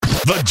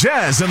The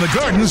Jazz in the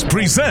Gardens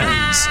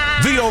presents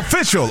the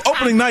official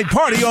opening night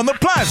party on the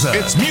Plaza.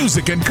 It's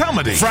music and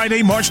comedy.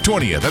 Friday, March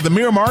 20th at the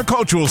Miramar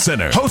Cultural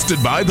Center.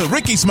 Hosted by the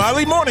Ricky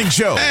Smiley Morning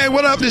Show. Hey,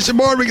 what up? This your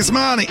boy, Ricky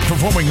Smiley.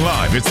 Performing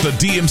live, it's the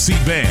DMC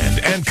Band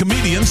and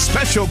comedian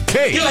Special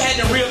K. You ever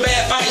had them real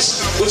bad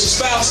fights with your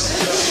spouse?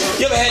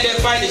 You ever had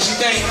that fight that you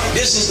think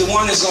this is the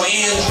one that's going to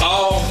end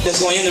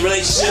the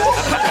relationship?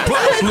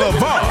 Plus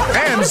LeVar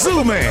and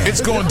Zoo Man.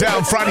 It's going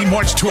down Friday,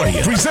 March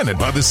 20th. Presented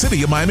by the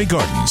City of Miami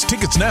Gardens.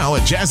 Tickets now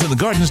at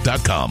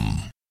jazzinthegardens.com.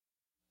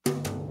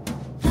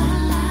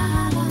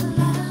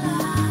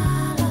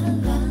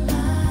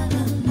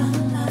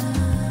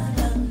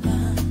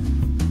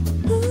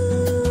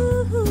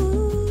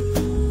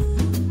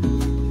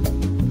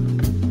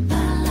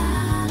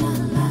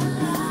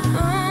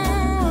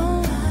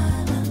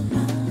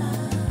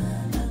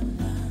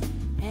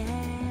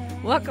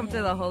 Welcome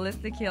to the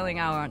Holistic Healing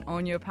Hour on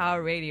Own Your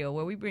Power Radio,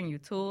 where we bring you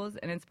tools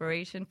and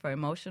inspiration for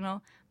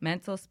emotional,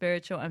 mental,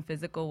 spiritual, and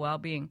physical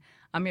well-being.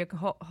 I'm your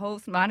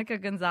host, Monica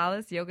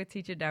Gonzalez, yoga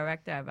teacher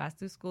director at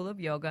Vastu School of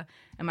Yoga,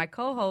 and my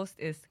co-host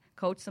is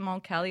Coach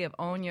Simone Kelly of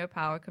Own Your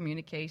Power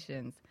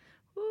Communications.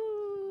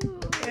 Woo.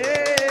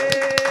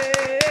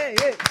 Hey.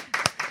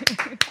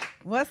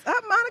 What's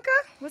up, Monica?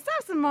 What's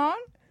up, Simone?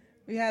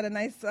 We had a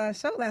nice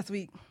show last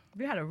week.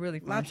 We had a really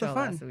fun Lots show of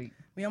fun last week.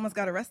 We almost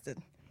got arrested.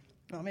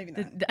 No, maybe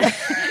not.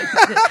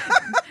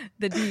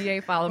 The DEA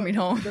followed me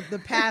home. The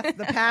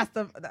past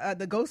of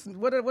the ghost.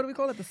 What do we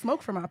call it? The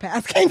smoke from our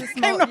past came to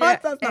haunt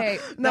us.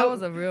 That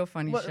was a real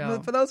funny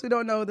show. For those who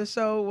don't know, the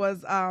show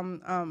was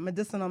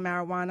medicinal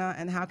marijuana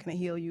and how can it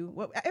heal you?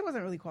 Well, it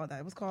wasn't really called that.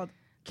 It was called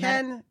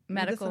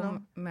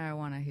medical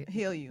marijuana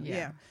heal you?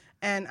 Yeah.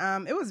 And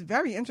it was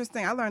very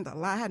interesting. I learned a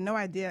lot. I had no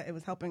idea it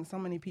was helping so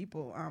many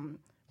people.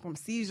 From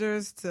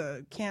seizures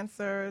to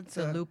cancer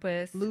to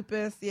lupus.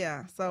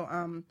 Yeah.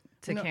 So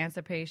to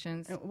cancer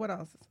patients. What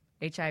else?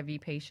 HIV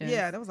patients.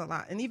 Yeah, that was a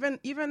lot. And even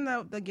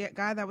the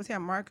guy that was here,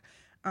 Mark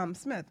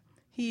Smith,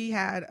 he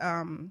had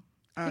a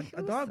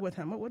dog with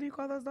him. What do you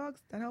call those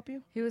dogs that help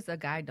you? He was a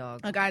guide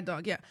dog. A guide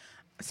dog, yeah.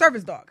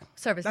 Service dog.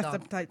 That's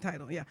the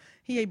title, yeah.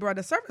 He brought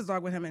a service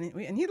dog with him,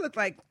 and he looked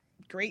like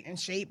great in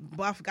shape,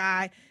 buff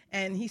guy.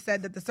 And he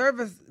said that the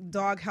service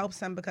dog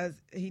helps him because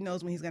he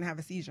knows when he's going to have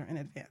a seizure in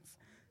advance.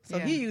 So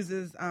he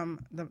uses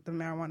the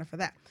marijuana for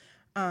that.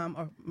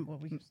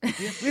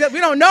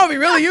 We don't know if he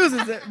really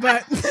uses it,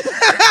 but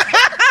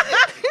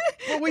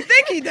well, we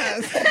think he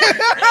does. But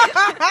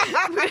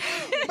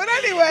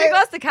anyway, he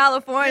goes to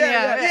California.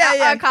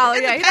 Yeah.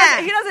 College.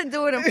 He doesn't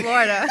do it in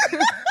Florida.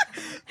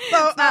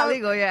 So it's not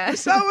legal yet.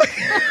 So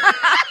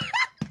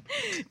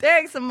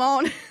dang,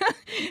 Simone.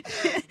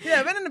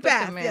 Yeah, but in the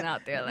past, the man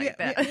out there like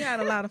that. We had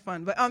a lot of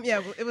fun, but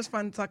it was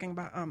fun talking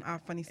about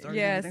our funny stories.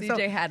 Yeah,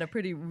 CJ had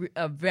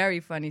a very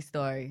funny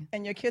story.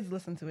 And your kids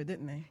listened to it,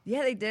 didn't they?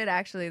 Yeah, they did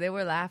actually. They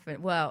were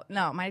laughing. Well,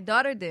 no, my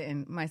daughter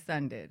didn't. My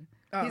son did.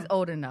 Oh. He's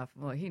old enough.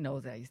 Well, he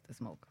knows that I used to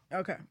smoke.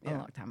 Okay. A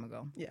long time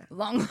ago. Yeah.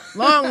 Long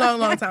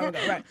time ago.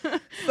 Right.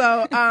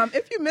 So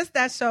if you missed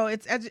that show,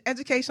 it's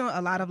educational,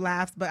 a lot of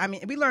laughs. But I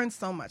mean, we learned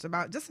so much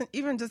about just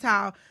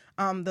how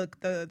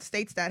the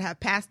states that have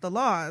passed the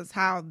laws,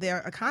 how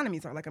their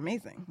economies are like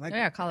amazing.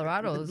 Like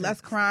Colorado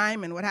less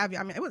crime and what have you.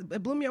 I mean,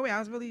 it blew me away. I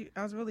was really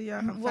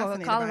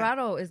fascinated.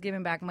 Colorado is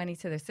giving back money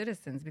to their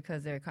citizens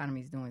because their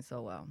economy is doing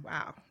so well.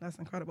 Wow, that's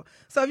incredible.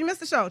 So if you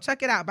missed the show,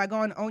 check it out by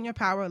going to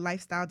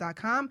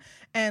ownyourpowerlifestyle.com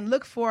and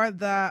look for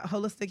the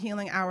Holistic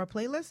Healing Hour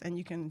playlist, and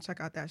you can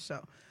check out that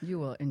show. You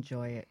will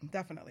enjoy it.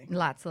 Definitely.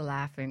 Lots of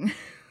laughing.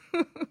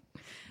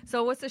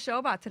 So what's the show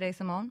about today,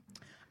 Simone?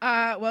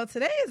 Well,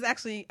 today is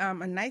actually a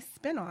nice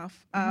spinoff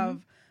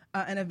of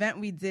an event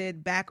we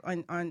did back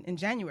in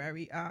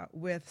January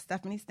with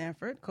Stephanie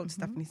Stanford, Coach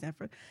Stephanie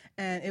Stanford,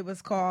 and it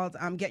was called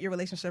Get Your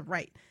Relationship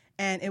Right.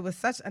 And it was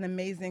such an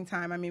amazing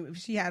time. I mean,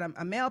 she had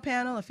a male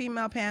panel, a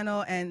female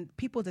panel, and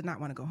people did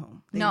not want to go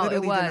home.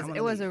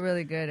 It was a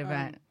really good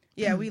event.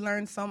 Yeah, we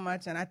learned so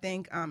much, and I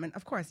think, and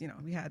of course,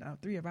 we had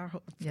three of our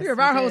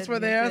hosts were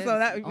there, so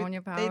that Own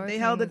Your Power, they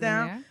held it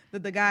down.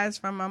 The guys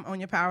from Own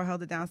Your Power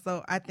held it down.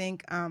 So I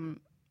think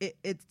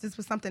this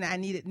was something that I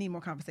need more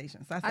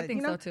conversation. So I said, I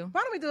think so too.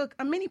 Why don't we do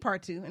a mini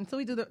part 2 until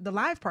we do the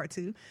live part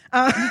 2?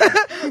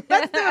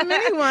 Let's do a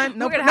mini one.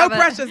 No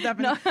pressure,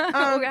 Stephanie. We're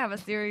gonna have a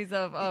series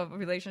of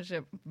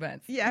relationship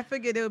events. Yeah, I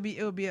figured it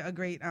would be a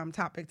great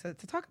topic to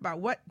talk about.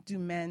 What do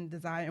men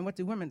desire and what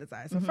do women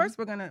desire? So first,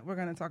 we're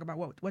gonna talk about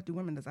what do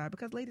women desire,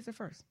 because ladies are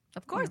first.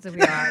 Of course,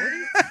 we are.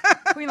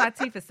 Queen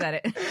Latifah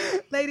said it.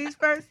 Ladies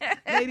first.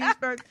 Ladies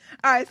first.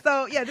 All right.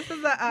 So yeah, this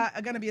is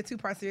going to be a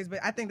 2-part series, but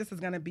I think this is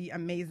going to be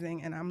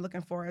amazing, and I'm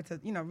looking forward to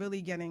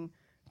really getting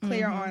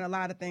clear on a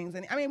lot of things.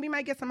 And I mean, we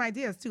might get some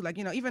ideas too. Like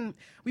even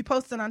we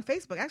posted on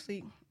Facebook.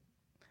 Actually,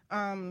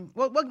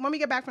 when we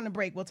get back from the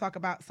break, we'll talk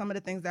about some of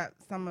the things that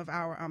some of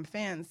our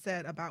fans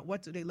said about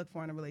what do they look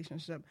for in a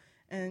relationship.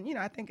 And,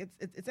 I think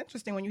it's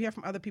interesting when you hear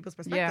from other people's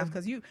perspectives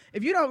because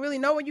if you don't really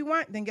know what you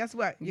want, then guess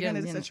what? You're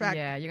going to attract.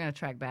 Yeah, you're going to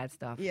attract bad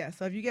stuff. Yeah,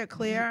 so if you get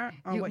clear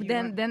on what you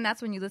want. Then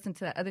that's when you listen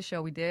to that other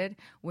show we did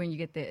when you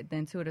get the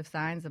intuitive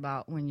signs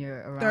about when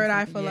you're around. Third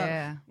eye for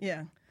love.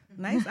 Yeah.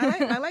 Nice.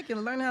 I like you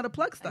to learn how to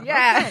plug stuff.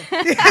 Yeah.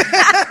 Okay.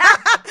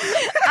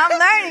 I'm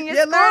learning.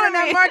 You're learning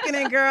that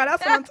marketing, girl.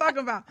 That's what I'm talking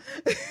about.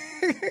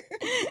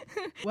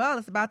 Well,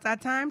 it's about that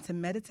time to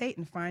meditate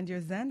and find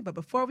your zen. But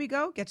before we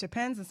go, get your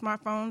pens and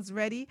smartphones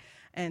ready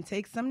and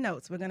take some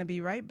notes. We're going to be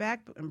right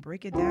back and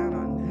break it down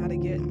on how to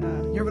get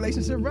your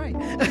relationship right.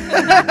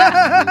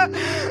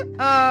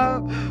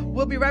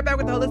 We'll be right back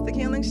with the Holistic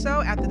Healing Show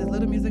after this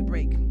little music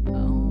break.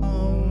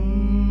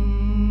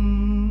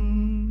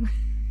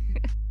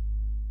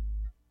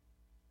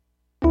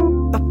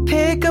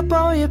 Pick up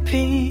all your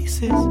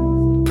pieces,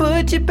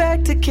 put you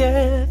back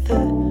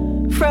together,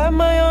 wrap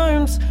my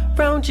arms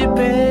around you,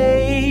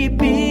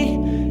 baby.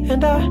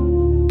 And I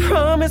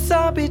promise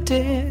I'll be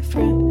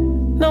different,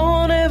 no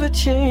one ever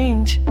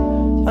change.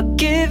 I'll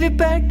give you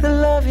back the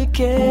love you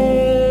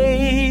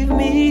gave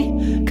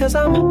me, 'cause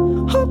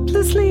I'm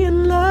hopelessly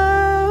in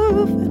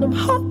love, and I'm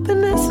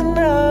hoping it's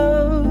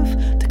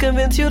enough to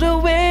convince you to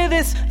wear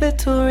this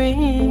little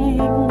ring,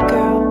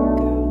 girl.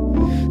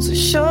 So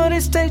shorty,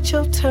 state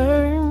your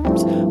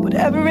terms,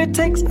 whatever it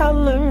takes I'll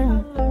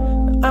learn.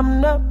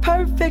 I'm not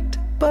perfect,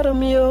 but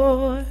I'm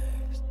yours.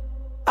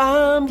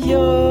 I'm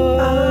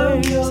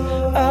yours,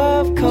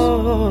 of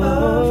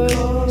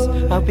course.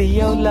 I'll be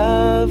your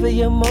lover,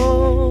 your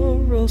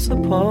moral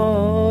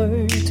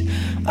support.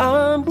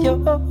 I'm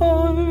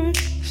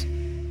yours,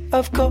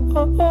 of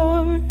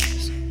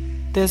course.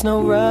 There's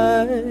no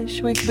rush,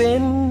 we've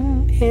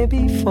been here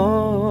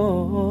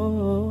before.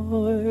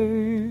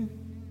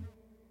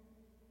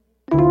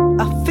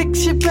 I'll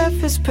fix your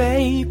breakfast,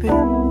 baby.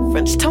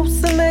 French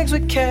toast and eggs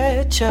with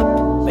ketchup.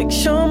 Make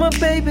sure my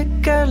baby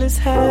girl is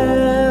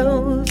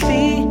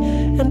healthy.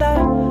 And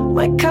I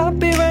might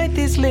copyright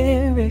these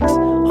lyrics.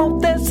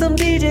 Hope that some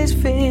DJs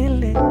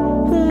feel it.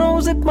 Who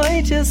knows, it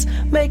might just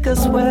make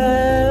us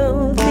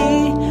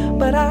wealthy.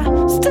 But I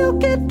still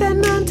get that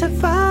 9 to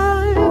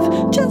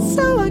 5, just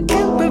so I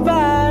can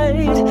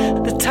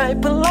provide the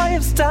type of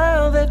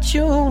lifestyle that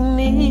you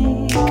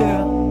need,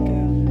 girl.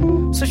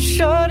 So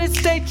shorty,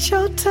 state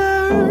your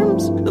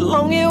terms. The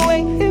longer you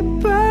wait, it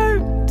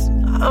burns.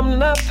 I'm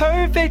not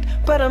perfect,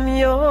 but I'm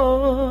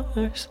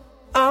yours.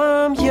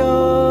 I'm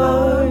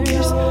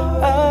yours,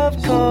 of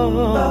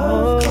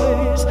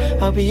course.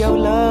 I'll be your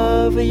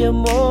lover, your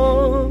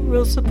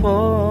moral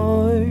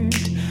support.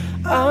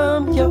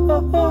 I'm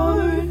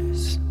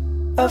yours,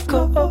 of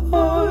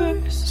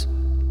course.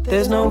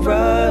 There's no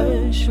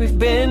rush, we've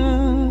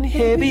been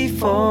here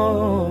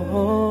before.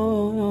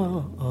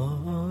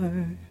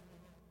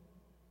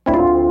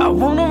 I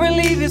wanna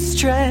relieve your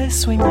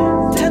stress when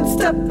you're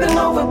tensed up and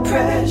over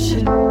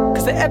pressure,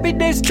 'cause the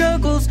everyday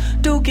struggles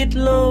do get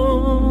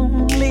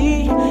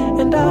lonely.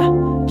 And I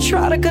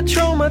try to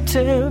control my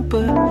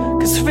temper,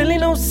 'cause really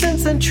no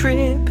sense in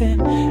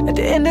tripping. At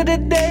the end of the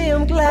day,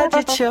 I'm glad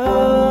you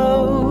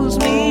chose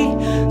me.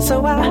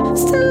 So I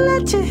still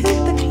let you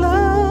hit the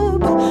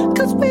club,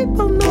 'cause we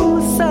both know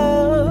what's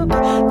up.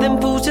 Them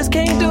fools just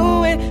can't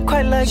do it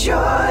quite like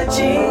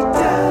Georgie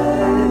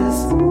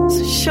does.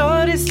 So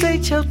shorty,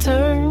 state your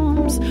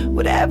terms,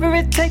 whatever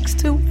it takes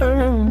to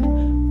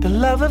earn the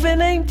love of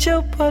an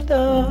angel, but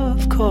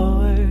of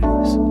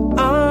course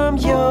I'm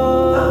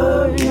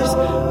yours,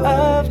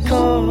 of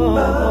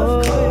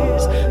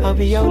course. I'll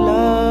be your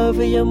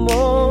lover, your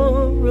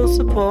moral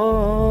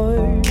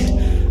support.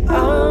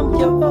 I'm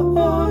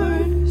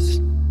yours,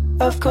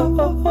 of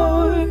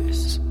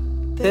course.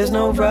 There's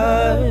no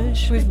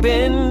rush, we've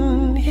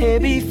been here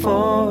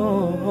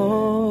before.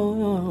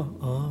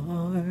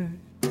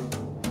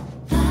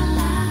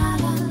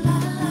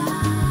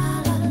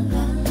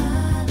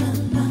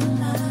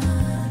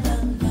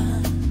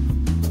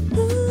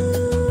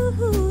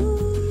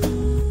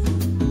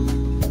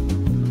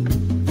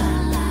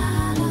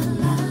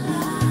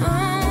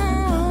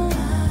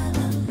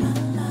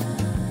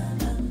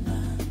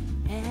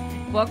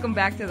 Welcome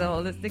back to the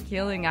Holistic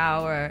Healing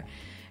Hour.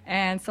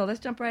 And so let's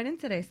jump right in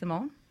today,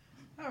 Simone.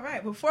 All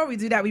right. Before we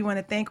do that, we want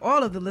to thank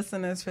all of the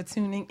listeners for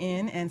tuning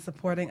in and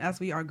supporting us.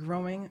 We are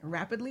growing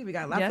rapidly. We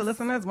got lots of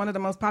listeners. One of the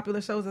most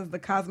popular shows is the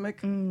Cosmic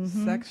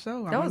Sex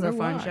Show. That was a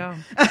fun show.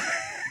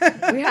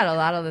 We had a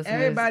lot of listeners.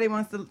 Everybody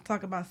wants to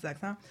talk about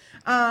sex, huh?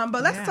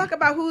 But let's talk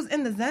about who's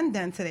in the Zen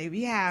Den today.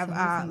 We have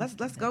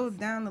let's go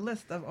down the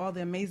list of all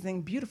the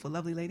amazing, beautiful,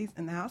 lovely ladies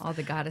in the house. All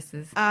the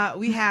goddesses.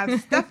 We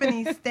have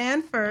Stephanie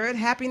Stanford,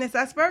 happiness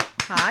expert.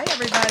 Hi,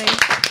 everybody.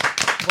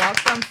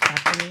 Welcome,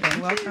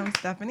 Stephanie. Welcome,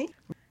 Stephanie.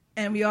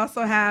 And we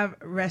also have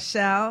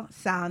Rachelle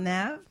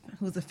Salnev,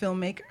 who's a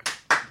filmmaker.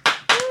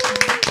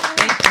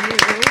 Thank you.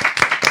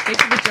 Thank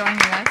you for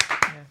joining us.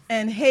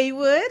 And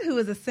Haywood, who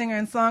is a singer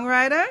and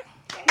songwriter.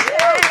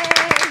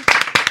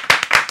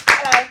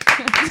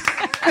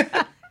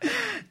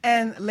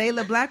 And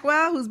Layla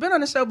Blackwell, who's been on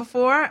the show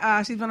before.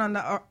 She's been on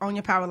the Own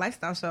Your Power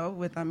Lifestyle show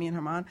with me and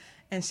Herman.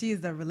 And she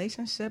is the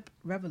relationship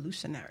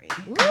revolutionary.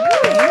 Thank you.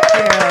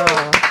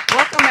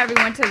 Welcome,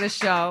 everyone, to the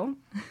show.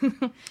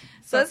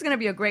 So it's going to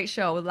be a great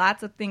show with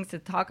lots of things to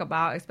talk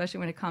about, especially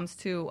when it comes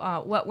to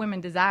what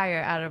women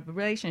desire out of a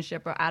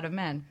relationship or out of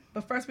men.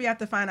 But first, we have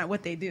to find out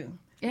what they do.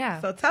 Yeah.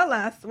 So tell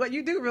us what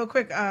you do real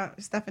quick,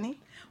 Stephanie.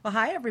 Well,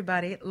 hi,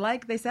 everybody.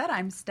 Like they said,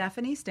 I'm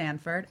Stephanie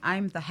Stanford.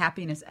 I'm the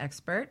happiness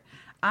expert.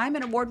 I'm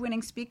an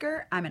award-winning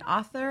speaker. I'm an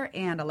author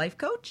and a life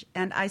coach,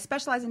 and I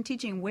specialize in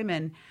teaching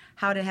women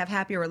how to have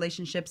happier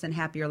relationships and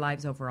happier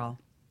lives overall.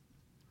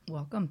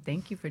 Welcome.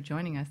 Thank you for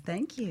joining us.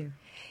 Thank you.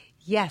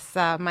 Yes,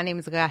 my name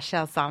is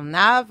Rachel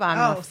Salnav. I'm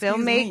a Show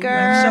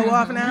filmmaker.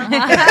 off now.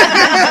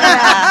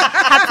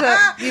 Have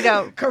to,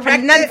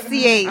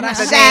 pronunciate the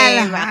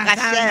name.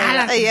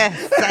 Rachel. Yes.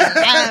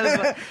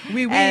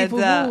 Oui, And,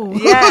 boo-boo.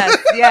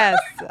 yes.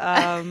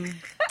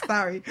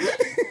 Sorry.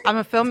 I'm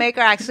a filmmaker.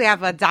 I actually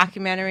have a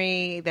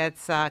documentary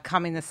that's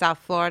coming to South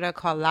Florida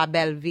called La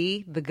Belle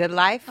Vie, The Good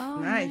Life. Oh,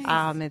 nice.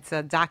 It's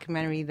a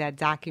documentary that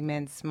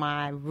documents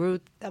my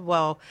root.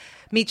 Well,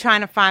 me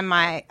trying to find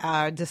my,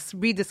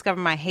 rediscover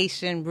my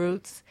Haitian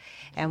roots.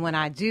 And when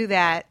I do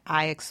that,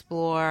 I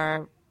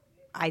explore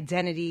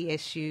identity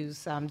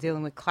issues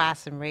dealing with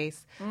class and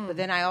race. But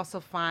then I also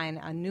find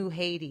a new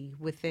Haiti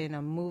within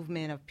a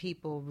movement of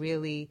people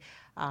really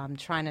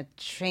trying to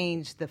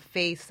change the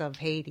face of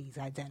Haiti's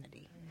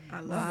identity. I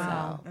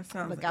love it. That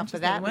sounds Look out for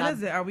interesting. that. When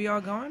is it? Are we all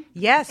going?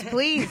 Yes,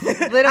 please.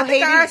 Little I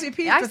think I Haiti.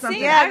 RSVP'd for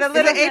something. Yeah, the Is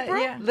Little it April?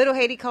 Yeah. Little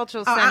Haiti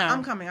Cultural Oh, Center.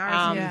 I'm coming. I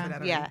RSVP'd for that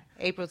already. Yeah,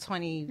 April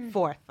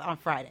 24th on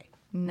Friday.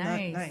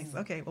 Nice. Nice.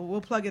 Okay. Well,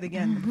 we'll plug it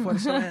again before the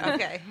show ends.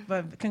 Okay.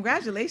 But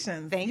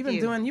congratulations. Thank You've been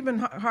you. You've been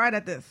hard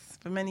at this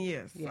for many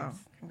years. Yes.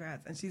 So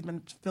congrats. And she's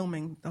been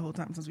filming the whole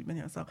time since we've been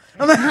here. So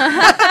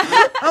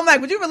I'm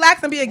like, would you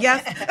relax and be a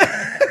guest?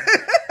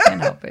 Can't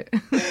help it.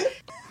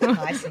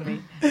 Hi,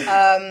 Cindy.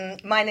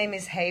 My name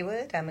is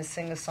Hayward. I'm a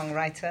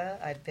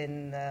singer-songwriter. I've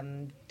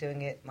been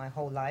doing it my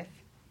whole life,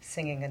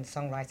 singing and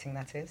songwriting,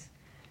 that is.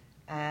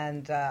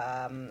 And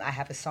I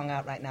have a song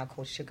out right now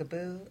called Sugar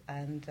Boo,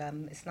 and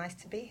it's nice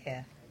to be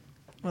here.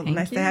 Well, Thank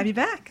nice you. to have you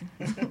back.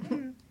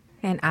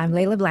 And I'm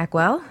Layla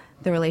Blackwell,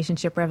 the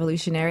relationship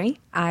revolutionary.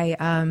 I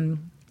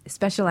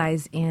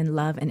specialize in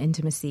love and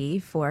intimacy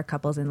for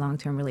couples in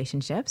long-term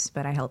relationships,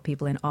 but I help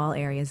people in all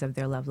areas of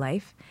their love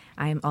life.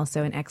 I am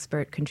also an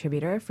expert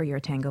contributor for Your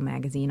Tango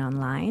magazine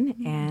online,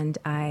 and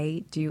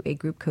I do a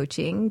group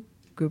coaching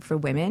group for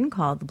women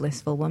called The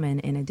Blissful Woman,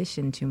 in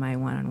addition to my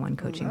one-on-one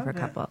coaching Love for it.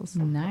 couples.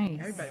 Nice.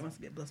 Everybody wants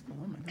to be a blissful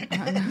woman. Sign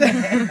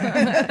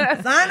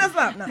us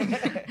up. No. All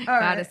right.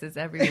 Goddesses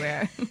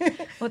everywhere.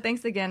 Well,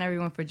 thanks again,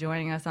 everyone, for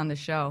joining us on the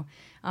show.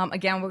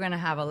 Again, we're going to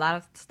have a lot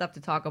of stuff to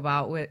talk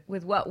about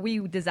with what we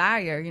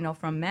desire,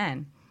 from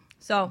men.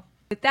 So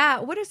with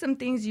that, what are some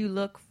things you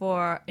look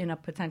for in a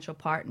potential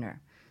partner?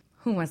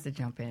 Who wants to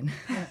jump in?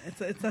 Yeah,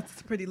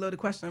 that's a pretty loaded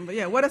question. But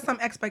yeah, what are some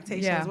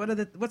expectations? Yeah.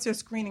 What's your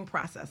screening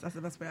process? That's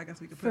the best way I guess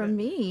we could put For it.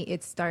 me,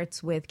 it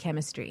starts with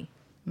chemistry.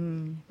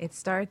 It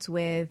starts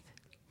with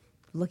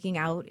looking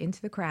out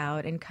into the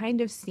crowd and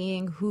kind of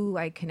seeing who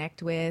I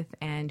connect with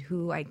and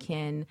who I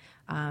can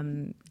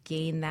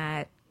gain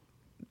that,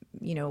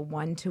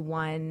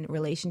 one-to-one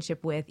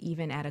relationship with,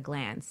 even at a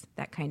glance.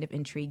 That kind of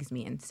intrigues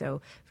me. And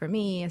so for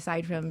me,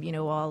 aside from,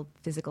 all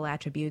physical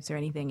attributes or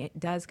anything, it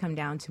does come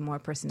down to more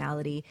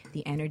personality,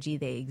 the energy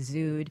they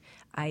exude.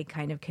 I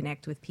kind of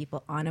connect with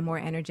people on a more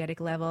energetic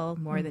level,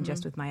 more than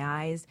just with my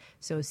eyes.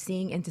 So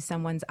seeing into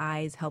someone's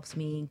eyes helps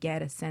me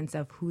get a sense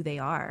of who they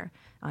are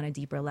on a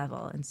deeper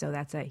level. And so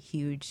that's a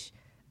huge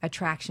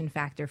attraction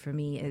factor for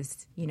me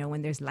is,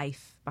 when there's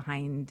life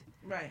behind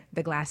Right.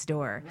 the glass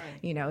door,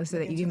 Right. so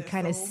that you Into can their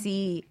kind of soul.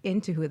 see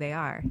into who they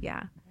are.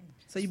 Yeah.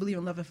 So you believe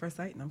in love at first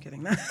sight? No, I'm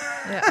kidding.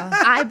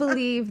 I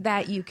believe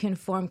that you can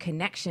form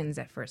connections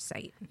at first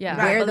sight. Yeah, I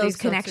Where believe those so,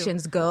 too.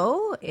 connections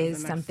go is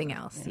next something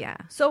else. Yeah.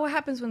 So what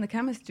happens when the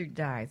chemistry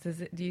dies?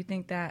 Do you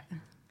think that...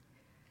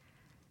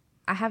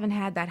 I haven't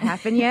had that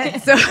happen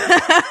yet. So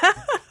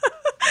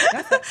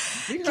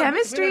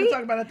chemistry, We're gonna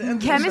talk about it at the end of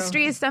the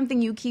chemistry show. is something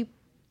you keep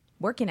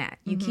working at.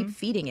 You keep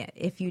feeding it.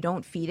 If you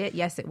don't feed it,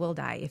 yes, it will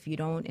die. If you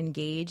don't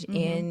engage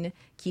in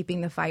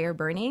keeping the fire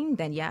burning,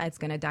 then yeah, it's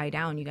going to die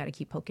down. You got to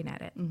keep poking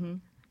at it. You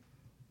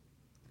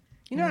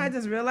know, I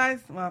just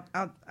realized. Well,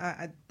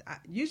 I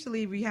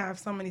usually we have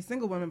so many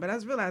single women, but I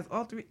just realized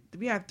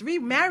we have 3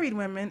 married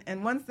women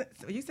and one.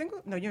 Are you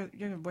single? No, you're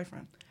your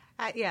boyfriend.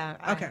 Yeah,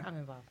 Okay. I'm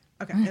involved.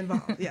 Okay,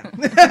 involved. Yeah. So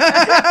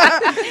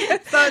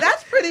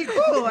that's pretty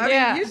cool. I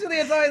Yeah. mean, usually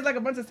it's always like a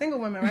bunch of single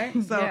women, right?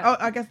 So, Yeah.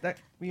 I guess that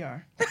we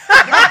are. We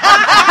count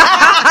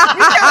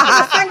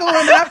as a single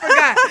woman. I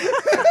forgot.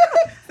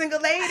 Single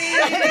lady.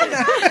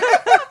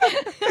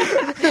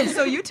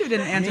 So you two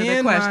didn't answer Me the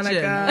and question.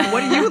 Monica.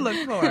 What do you look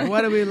for?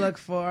 What do we look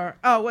for?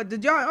 Oh, what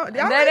did y'all? Y'all They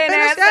didn't didn't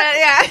finish answer that? it,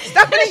 yeah.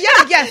 Stephanie,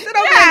 yes. Sit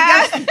over there.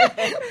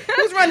 Yes.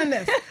 Who's running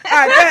this? All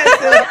right, go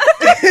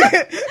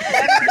ahead, Sid.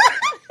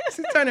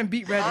 She's turning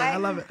beat red now. I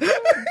love it.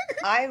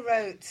 I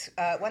wrote,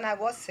 when I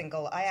was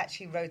single, I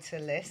actually wrote a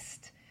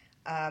list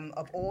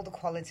of all the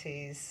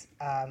qualities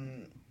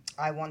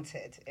I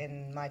wanted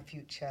in my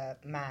future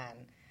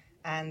man.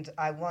 And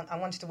I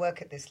wanted to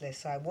work at this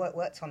list, so I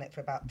worked on it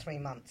for about 3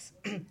 months.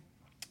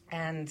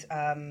 And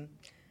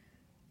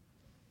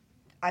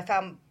I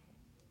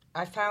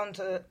found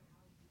a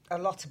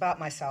lot about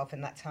myself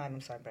in that time.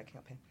 I'm sorry, I'm breaking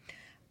up here.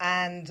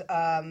 And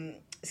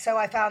so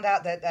I found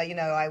out that,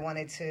 I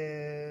wanted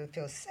to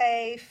feel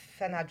safe,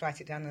 and I'd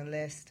write it down on a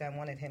list. I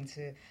wanted him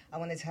to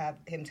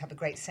have a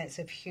great sense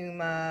of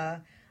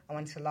humor. I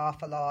wanted to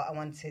laugh a lot. I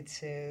wanted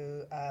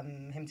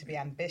him to be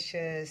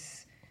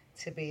ambitious,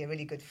 to be a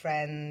really good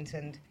friend.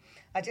 And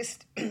I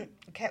just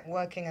kept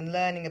working and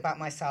learning about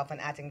myself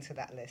and adding to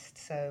that list.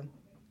 So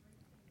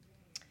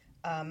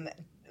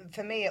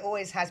for me, it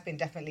always has been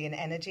definitely an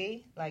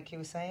energy, like you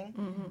were saying.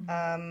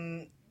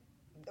 Mm-hmm.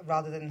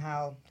 Rather than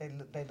how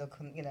they look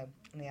on,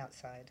 on the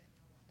outside.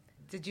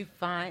 Did you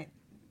find,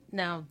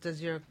 now, does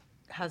your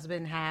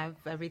husband have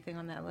everything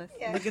on that list?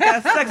 Yeah. Look at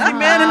that sexy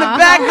man in the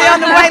back there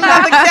on the white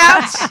leather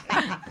couch.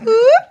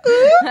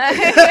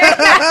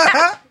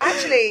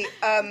 Actually,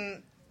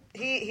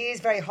 he is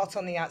very hot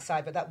on the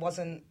outside, but that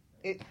wasn't,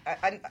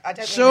 I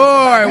don't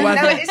sure it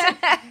wasn't. No, it isn't.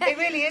 It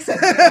really isn't.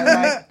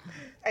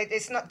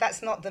 It's not.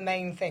 That's not the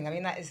main thing. I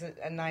mean, that is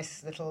a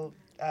nice little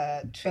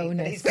treat.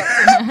 Bonus. He's got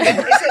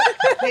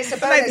it's a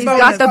bonus. He's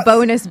got the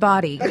bonus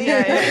body. But he's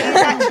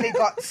actually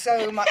got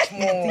so much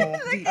more.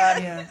 He's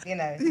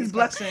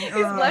blushing. He's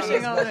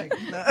blushing on it.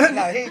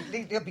 No,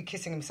 he'll be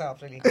kissing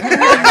himself, really. But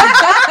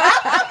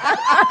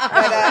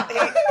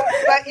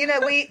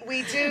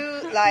we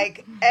do,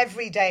 like,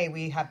 every day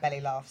we have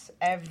belly laughs.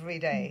 Every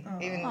day,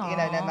 even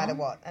no matter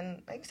what.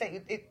 And like you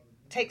say, it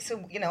takes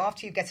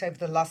after you get over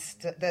the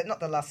lust,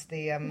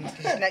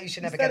 you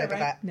should never get over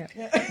that. No.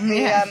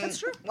 That's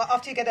true. Well,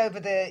 after you get over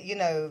the,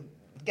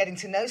 getting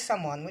to know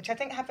someone, which I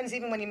think happens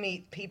even when you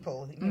meet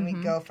people, when you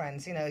meet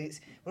girlfriends,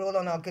 we're all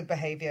on our good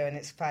behavior and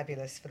it's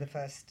fabulous for the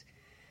first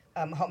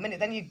hot minute.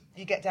 Then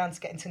you get down to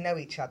getting to know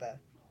each other.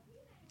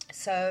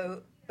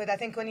 So, but I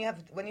think when you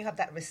have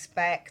that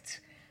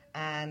respect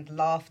and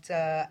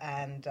laughter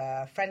and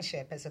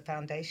friendship as a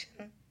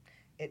foundation,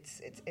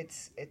 it's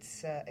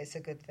a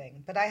good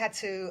thing. But I had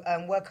to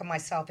work on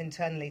myself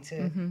internally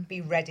to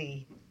be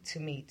ready to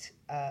meet,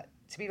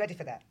 to be ready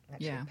for that,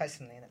 actually,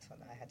 personally, and that's what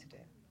I had to do.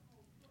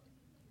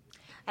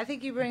 I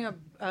think you bring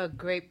a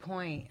great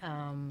point.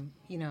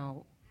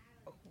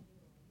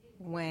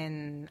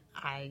 When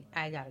I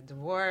got a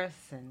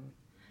divorce and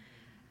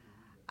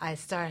I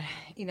started,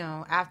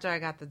 after I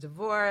got the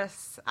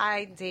divorce,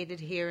 I dated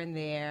here and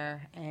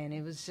there, and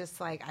it was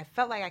just like, I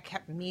felt like I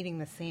kept meeting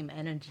the same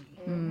energy.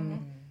 Mm-hmm.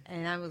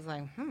 And I was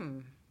like,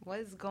 what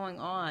is going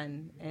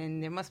on?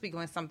 And there must be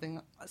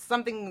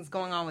something's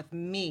going on with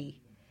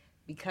me,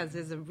 because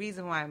there's a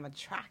reason why I'm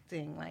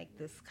attracting like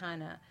this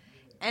kind of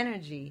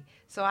energy.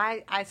 So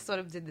I sort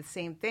of did the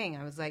same thing.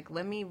 I was like,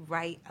 let me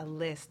write a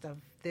list of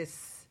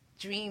this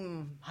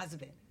dream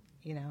husband,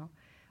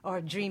 or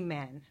dream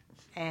man.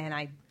 And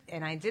I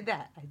did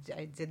that.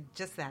 I did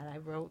just that. I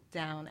wrote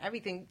down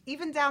everything,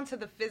 even down to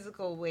the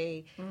physical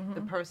way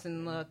the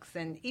person looks,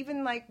 and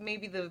even like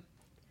maybe the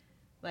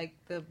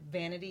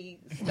vanity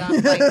stuff.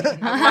 Like,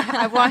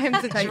 I want him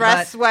to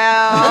dress well.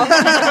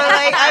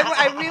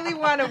 I really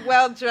want a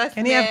well-dressed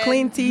man. And he have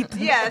clean teeth.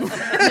 Yes.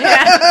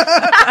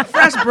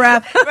 Fresh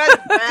breath.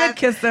 Good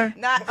kisser.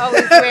 Not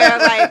always wear,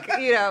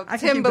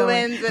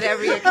 Timberlands at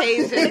every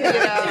occasion,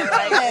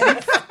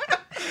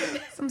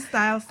 Some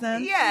style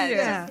sense.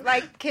 Yeah.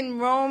 Just, can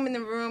roam in the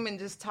room and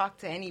just talk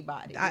to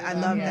anybody. I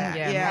love that.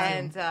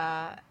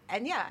 Yeah.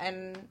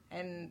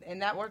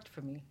 And that worked for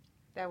me.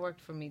 That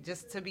worked for me,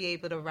 just to be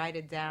able to write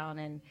it down.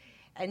 And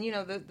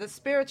the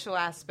spiritual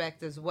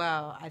aspect as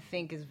well, I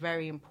think, is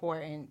very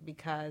important,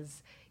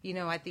 because,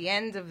 at the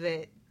end of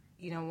it,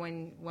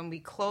 when we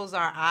close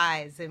our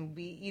eyes and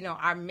we,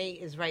 our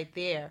mate is right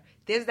there,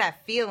 there's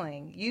that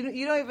feeling.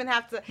 You don't even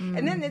have to.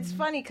 And then it's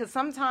funny, because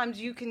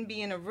sometimes you can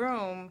be in a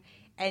room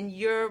and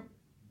you're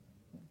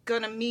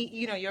going to meet,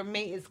 your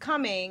mate is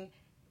coming,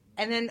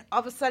 and then all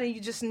of a sudden you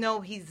just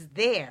know he's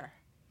there.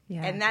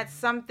 Yeah. And that's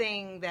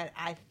something that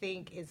I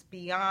think is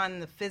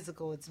beyond the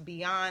physical. It's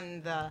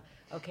beyond the,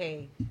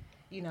 the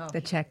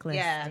checklist.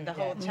 Yeah, the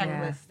whole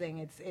checklist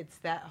thing. It's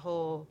that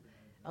whole,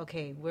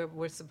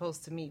 we're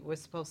supposed to meet. We're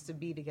supposed to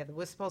be together.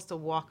 We're supposed to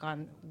walk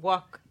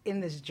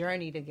in this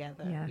journey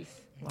together. Yes.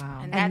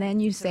 Wow. And then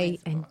you say,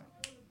 and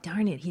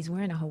darn it, he's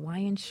wearing a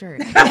Hawaiian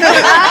shirt. What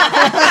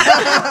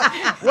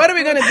are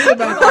we going to do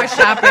about car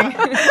shopping?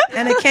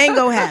 And a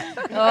Kango hat.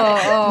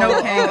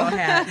 No Kango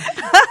hat.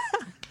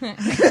 All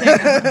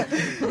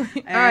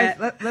right,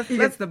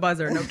 let's the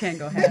buzzer. No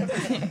Kango hat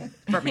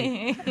for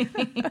me.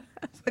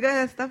 So go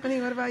ahead,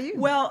 Stephanie. What about you?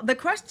 Well, the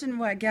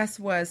question, I guess,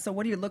 was, so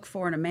what do you look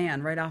for in a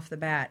man right off the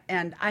bat?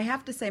 And I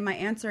have to say my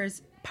answer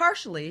is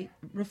partially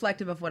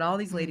reflective of what all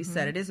these ladies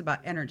said. It is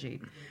about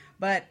energy.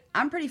 But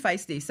I'm pretty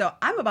feisty, so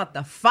I'm about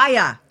the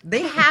fire.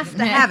 They have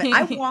to have it.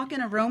 I walk in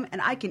a room,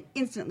 and I can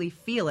instantly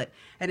feel it.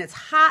 And it's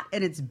hot,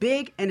 and it's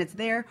big, and it's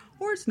there,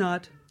 or it's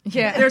not.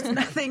 Yeah.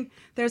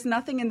 There's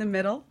nothing in the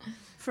middle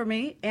for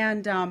me.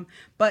 And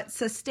but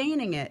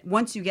sustaining it,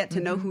 once you get to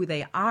know who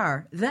they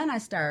are, then I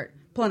start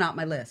pulling out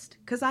my list.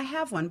 Because I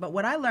have one, but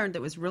what I learned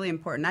that was really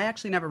important, I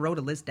actually never wrote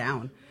a list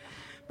down.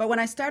 But when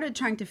I started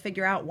trying to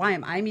figure out why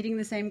am I meeting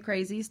the same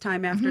crazies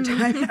time after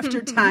time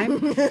after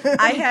time,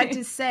 I had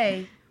to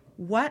say,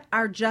 what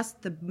are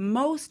just the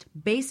most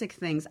basic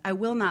things I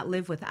will not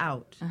live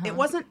without? It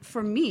wasn't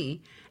for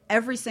me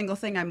every single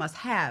thing I must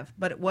have,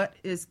 but what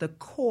is the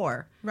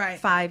core,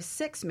 5,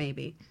 6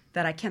 maybe,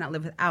 that I cannot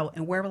live without,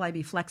 and where will I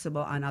be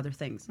flexible on other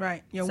things?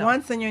 Right. Your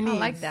wants and your needs. I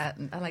like that.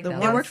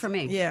 It worked for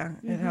me. Yeah,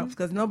 it helps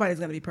because nobody's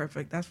going to be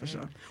perfect, that's for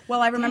sure.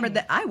 Well, I remembered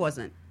that I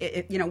wasn't.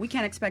 We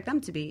can't expect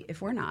them to be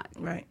if we're not.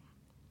 Right.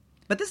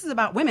 But this is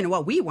about women and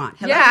what we want.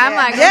 Hello? Yeah, I'm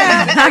like,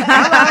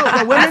 hello,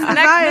 the women's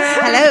desire.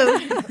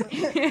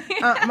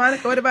 Hello.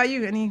 Monica, what about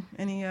you? Any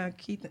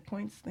key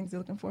points, things you're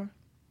looking for?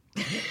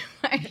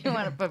 You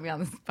want to put me on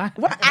the spot?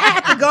 What? I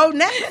have to go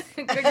next.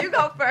 You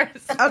go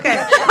first. Okay.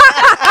 Let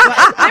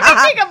me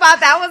think about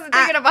that. I wasn't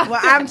thinking about that. Well,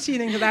 I'm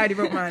cheating because I already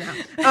wrote mine out.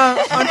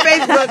 On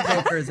Facebook,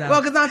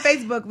 well, because on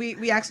Facebook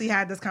we actually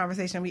had this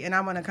conversation, and I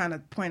want to kind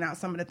of point out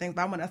some of the things,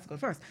 but I want us to go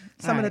first.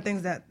 Some of the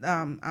things that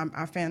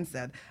our fans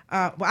said.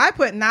 Well, I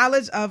put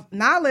knowledge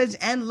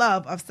and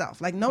love of self.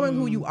 Like knowing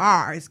who you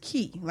are is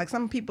key. Like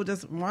some people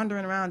just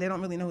wandering around, they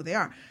don't really know who they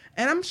are.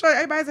 And I'm sure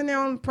everybody's in their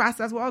own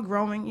process. We're all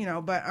growing,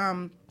 but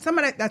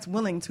somebody that's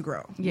willing to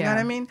grow. You know what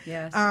I mean?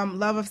 Yes.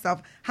 Love of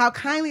self. How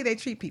kindly they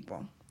treat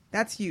people.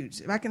 That's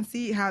huge. If I can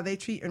see how they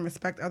treat and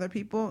respect other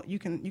people, you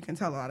can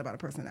tell a lot about a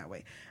person that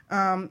way.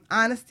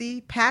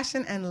 Honesty,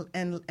 passion,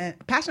 and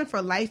passion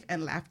for life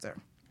and laughter.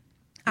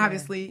 Yeah.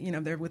 Obviously,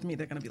 they're with me.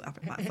 They're going to be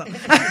laughing a lot.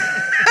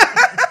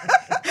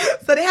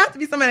 So they have to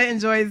be somebody that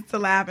enjoys to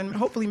laugh and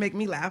hopefully make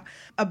me laugh.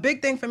 A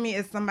big thing for me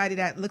is somebody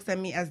that looks at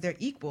me as their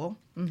equal,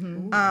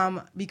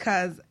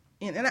 because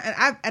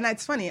and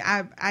it's funny.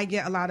 I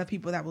get a lot of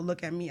people that will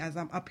look at me as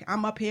I'm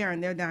up here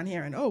and they're down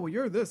here, and well,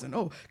 you're this, and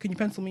can you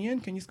pencil me in?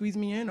 Can you squeeze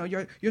me in? Or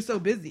you're so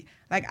busy.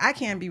 Like I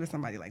can't be with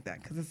somebody like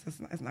that because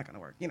it's not going to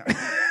work.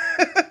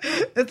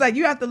 It's like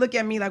you have to look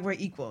at me like we're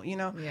equal.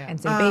 Yeah. And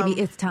say, baby,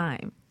 it's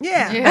time.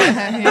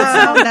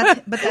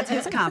 Yeah. But that's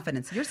his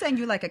confidence. You're saying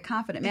you like a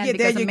confident man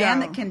because a man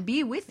that can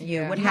be with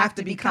you would have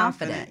to be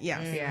confident.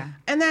 Yes. Yeah.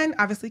 And then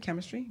obviously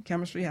chemistry.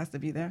 Chemistry has to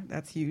be there.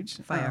 That's huge.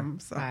 Fire.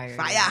 Fire.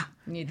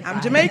 I'm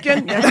fire.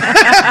 Jamaican. So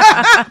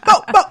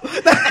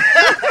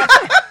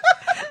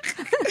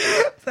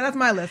that's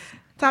my list.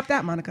 Top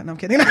that, Monica. No, I'm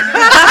kidding. I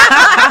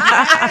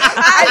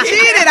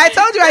cheated. I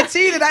told you I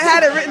cheated. I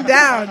had it written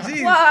down.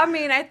 Jeez. Well, I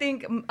mean, I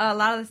think a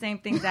lot of the same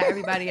things that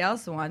everybody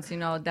else wants.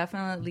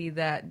 Definitely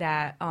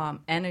that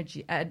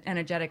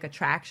energetic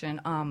attraction.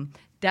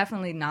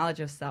 Definitely knowledge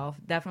of self.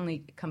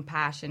 Definitely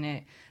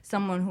compassionate.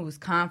 Someone who's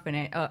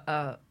confident.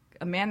 A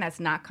man that's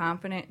not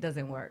confident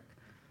doesn't work.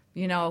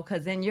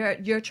 Because then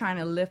you're trying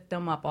to lift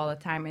them up all the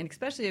time, and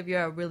especially if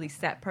you're a really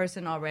set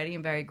person already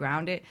and very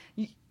grounded.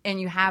 And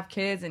you have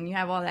kids and you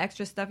have all the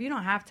extra stuff, you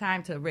don't have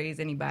time to raise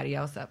anybody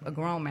else up. A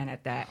grown man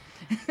at that.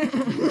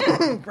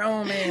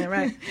 Grown man,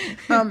 right.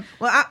 Well,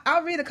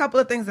 I'll read a couple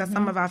of things that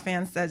some of our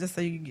fans said, just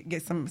so you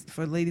get some,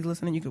 for ladies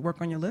listening, you could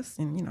work on your list.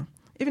 And,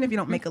 even if you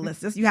don't make a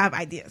list, just you have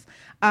ideas.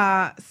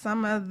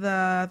 Some of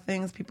the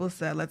things people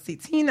said, let's see.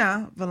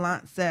 Tina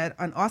Vallant said,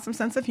 an awesome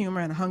sense of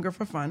humor and a hunger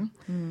for fun.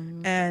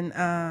 And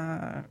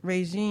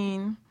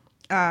Regine,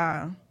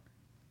 I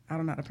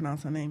don't know how to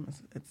pronounce her name.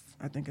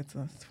 I think it's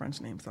a French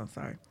name, so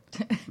sorry.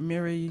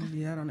 Miri,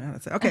 I don't know how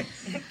to say it. Okay.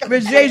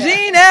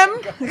 Regine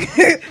M.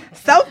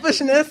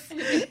 Selfishness.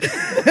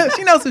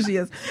 She knows who she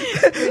is.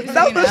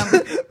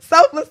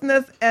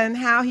 Selflessness and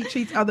how he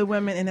treats other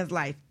women in his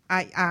life.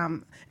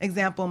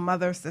 Example,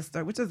 mother,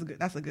 sister, which is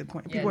that's a good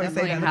point. People always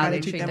say that how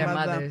they treat their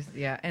mothers,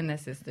 and their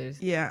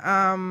sisters.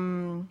 Yeah.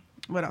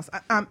 What else?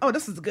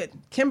 This is good.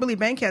 Kimberly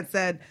Bankhead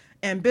said,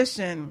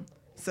 ambition,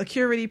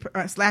 security /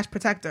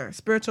 protector,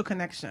 spiritual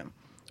connection.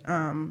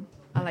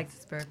 I like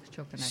the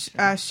spiritual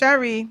connection.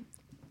 Sherry,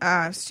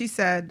 she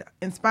said,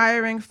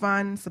 inspiring,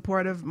 fun,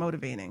 supportive,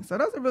 motivating. So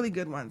those are really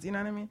good ones. You know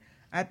what I mean?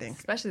 I think.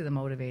 Especially the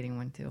motivating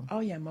one, too.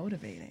 Oh, yeah,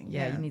 motivating.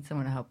 Yeah, you need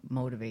someone to help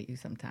motivate you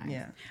sometimes.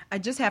 Yeah. I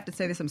just have to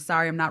say this. I'm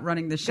sorry I'm not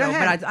running the show,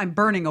 but I'm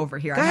burning over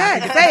here. Go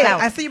ahead. Say it.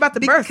 I see you about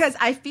to burst. Because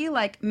I feel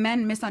like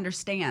men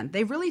misunderstand.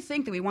 They really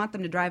think that we want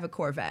them to drive a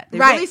Corvette. They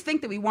right. really think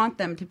that we want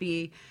them to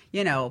be,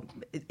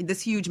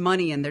 this huge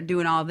money and they're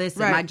doing all this.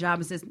 And my job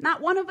is this.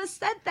 Not one of us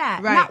said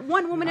that. Right. Not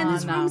one woman in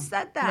this room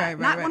said that. Right,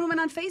 not one woman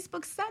on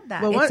Facebook said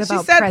that. Well, she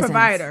said presence.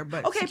 Provider,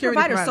 but okay,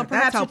 provider. So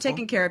perhaps you're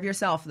taking care of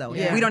yourself, though.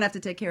 Yeah. We don't have to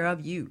take care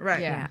of you.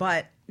 Right. Yeah.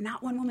 But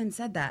not one woman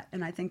said that,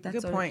 and I think that's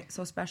good point.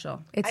 So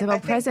special. It's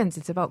about presence.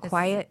 It's about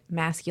quiet,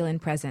 masculine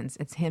presence.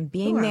 It's him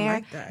being there,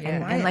 like that.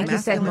 and like you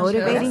said,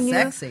 motivating you,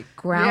 sexy.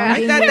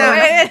 grounding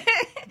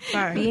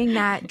you, being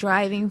that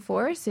driving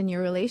force in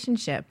your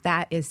relationship.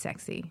 That is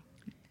sexy,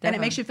 and it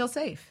makes you feel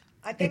safe.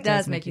 I think it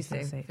does make you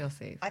feel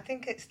safe. I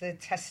think it's the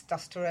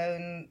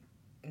testosterone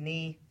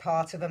knee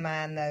part of a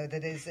man, though,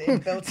 that is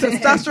inbuilt in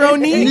testosterone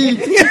knee.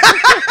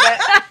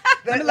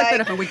 Let me look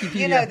that up on Wikipedia.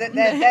 You know,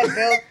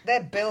 that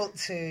they're built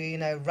to, you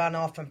know, run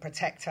off and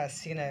protect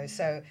us, you know.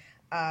 So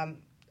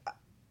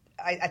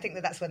I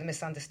think that's where the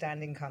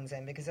misunderstanding comes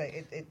in, because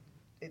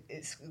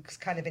it's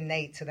kind of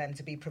innate to them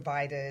to be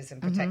providers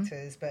and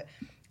protectors. But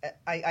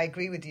I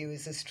agree with you,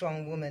 as a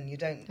strong woman, you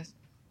don't,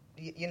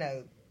 you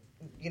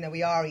know,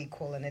 we are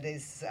equal, and it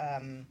is...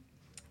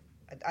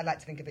 I like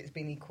to think of it as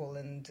being equal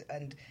and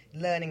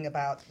learning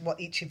about what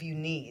each of you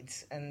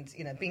needs, and,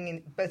 you know,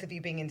 both of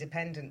you being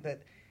independent,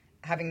 but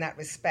having that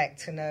respect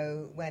to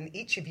know when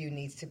each of you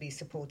needs to be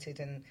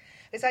supported. And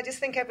because I just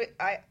think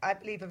I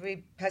believe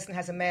every person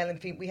has a male and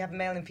we have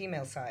male and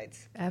female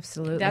sides.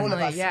 Absolutely. All of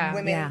us, yeah.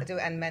 women do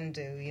and men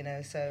do, you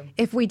know, so.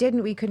 If we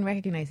didn't, we couldn't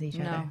recognize each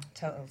other.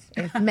 Totals.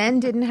 If men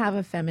didn't have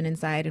a feminine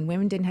side and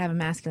women didn't have a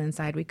masculine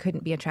side, we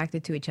couldn't be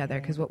attracted to each other,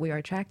 because what we are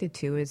attracted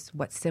to is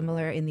what's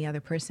similar in the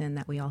other person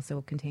that we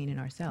also contain in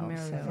ourselves.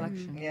 Mirror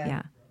reflection.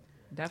 Yeah.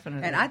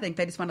 Definitely. And I think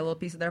they just want a little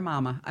piece of their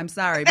mama. I'm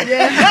sorry. But,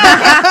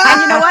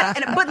 and you know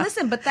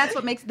what? But that's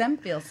what makes them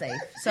feel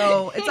safe.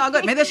 So it's all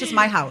good. Maybe that's just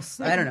my house.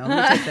 I don't know.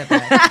 Let me take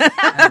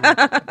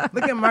that back.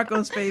 Look at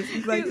Marco's face.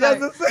 He's like,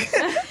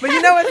 but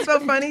you know what's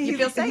so funny? You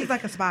feel safe. He's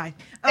like a spy.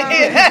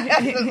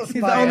 He's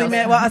He's the only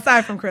man. Well,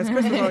 aside from Chris.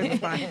 Chris is always a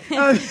spy.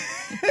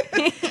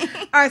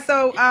 All right.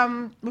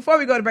 So before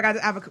we go to break, I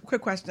have a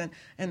quick question,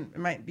 and it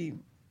might be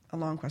a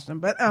long question,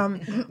 but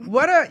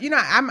what are, you know,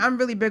 I'm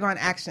really big on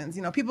actions.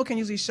 You know, people can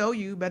usually show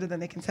you better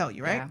than they can tell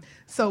you, right? Yeah.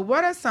 So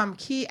what are some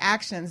key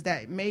actions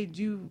that made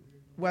you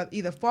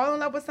either fall in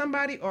love with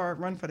somebody or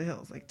run for the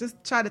hills? Like,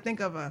 just try to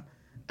think of a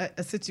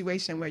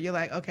situation where you're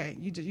like, okay,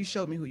 you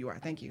showed me who you are.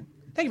 Thank you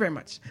very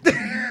much.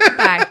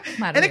 Bye.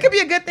 And it could be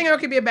a good thing or it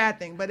could be a bad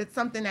thing, but it's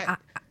something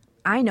that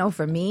I know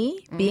for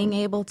me, being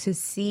able to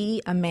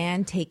see a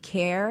man take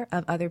care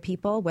of other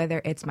people, whether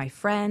it's my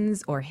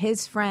friends or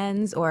his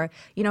friends, or,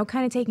 you know,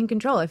 kind of taking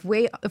control. If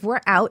we're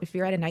out, if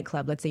you're at a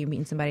nightclub, let's say you're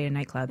meeting somebody at a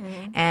nightclub,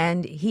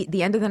 and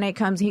the end of the night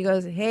comes, he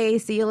goes, "Hey,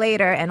 see you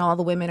later," and all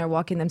the women are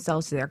walking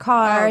themselves to their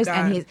cars,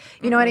 and he's,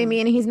 you know what I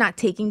mean? And he's not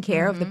taking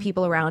care of the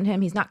people around him.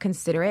 He's not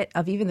considerate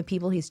of even the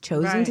people he's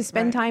chosen to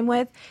spend time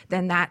with.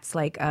 Then that's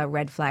like a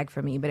red flag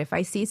for me. But if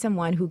I see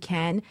someone who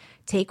can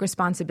take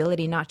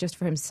responsibility not just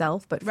for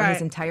himself, but for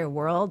his entire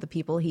world, the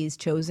people he's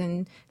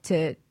chosen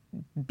to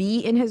be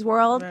in his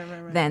world,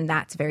 then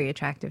that's very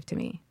attractive to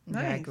me.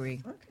 Nice. Yeah, I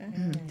agree. Okay.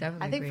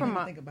 Definitely I think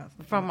agree.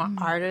 from an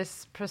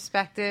artist's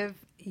perspective,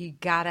 you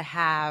gotta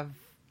have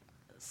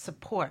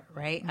support,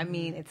 right? I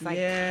mean, it's like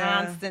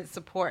constant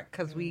support,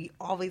 because we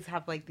always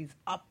have like these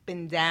up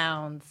and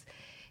downs,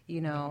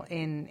 you know,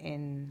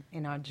 in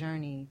our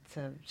journey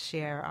to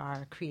share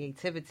our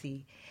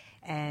creativity.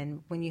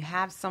 And when you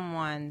have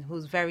someone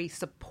who's very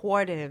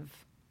supportive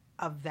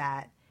of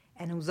that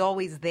and who's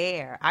always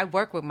there, I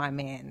work with my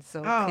man,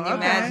 so can you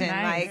imagine?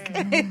 Nice.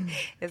 Like,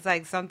 it's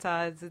like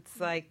sometimes it's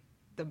like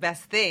the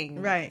best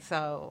thing, right?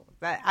 So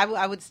that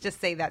I would just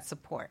say that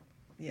support.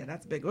 Yeah,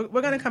 that's big.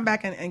 We're going to come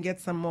back and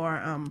get some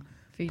more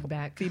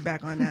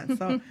feedback on that.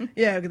 So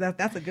yeah,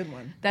 that's a good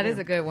one. That is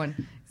a good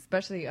one,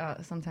 especially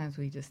sometimes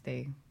we just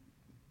stay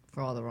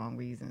for all the wrong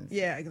reasons.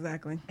 Yeah,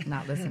 exactly.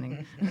 Not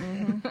listening.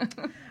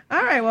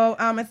 All right, well,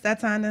 it's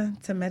that time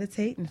to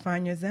meditate and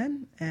find your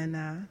zen. And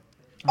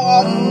you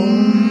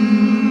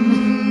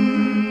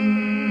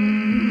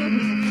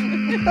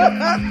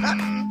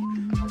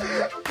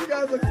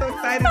guys look so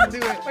excited to do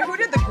it. Wait, who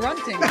did the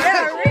grunting?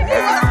 Yeah, really?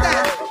 What's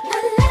that?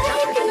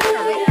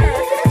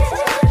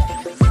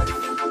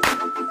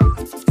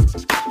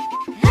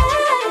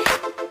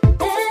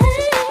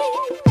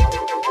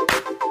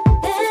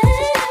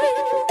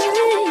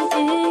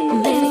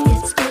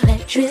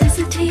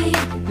 Electricity,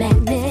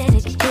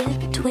 magnetic hit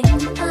between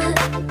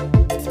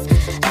us.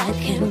 I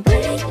can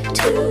break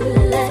to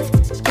let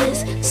this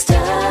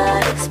star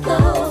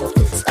explode.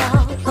 It's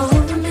all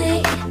over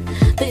me,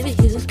 baby.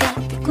 You've got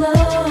the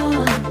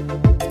glow.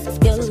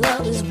 Your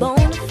love is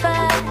bona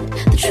fide.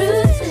 The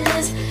truth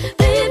is,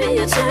 baby,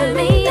 you turn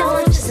me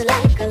on just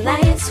like a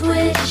light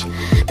switch.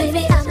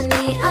 Baby, I'm a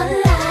neon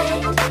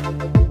light.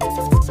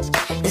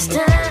 This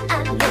time I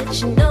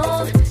let you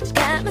know.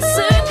 Got my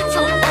circuits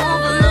on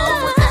overload.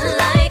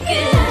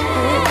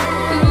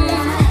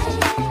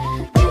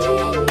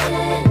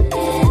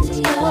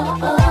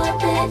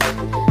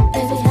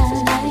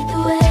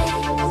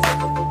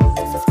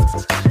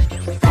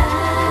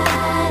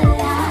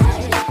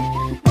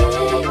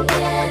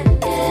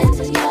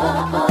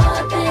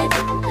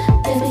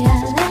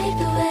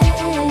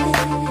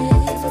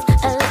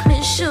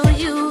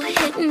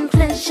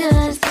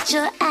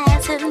 Your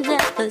eyes have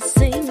never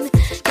seen.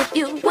 Give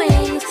you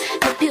wings,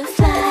 help you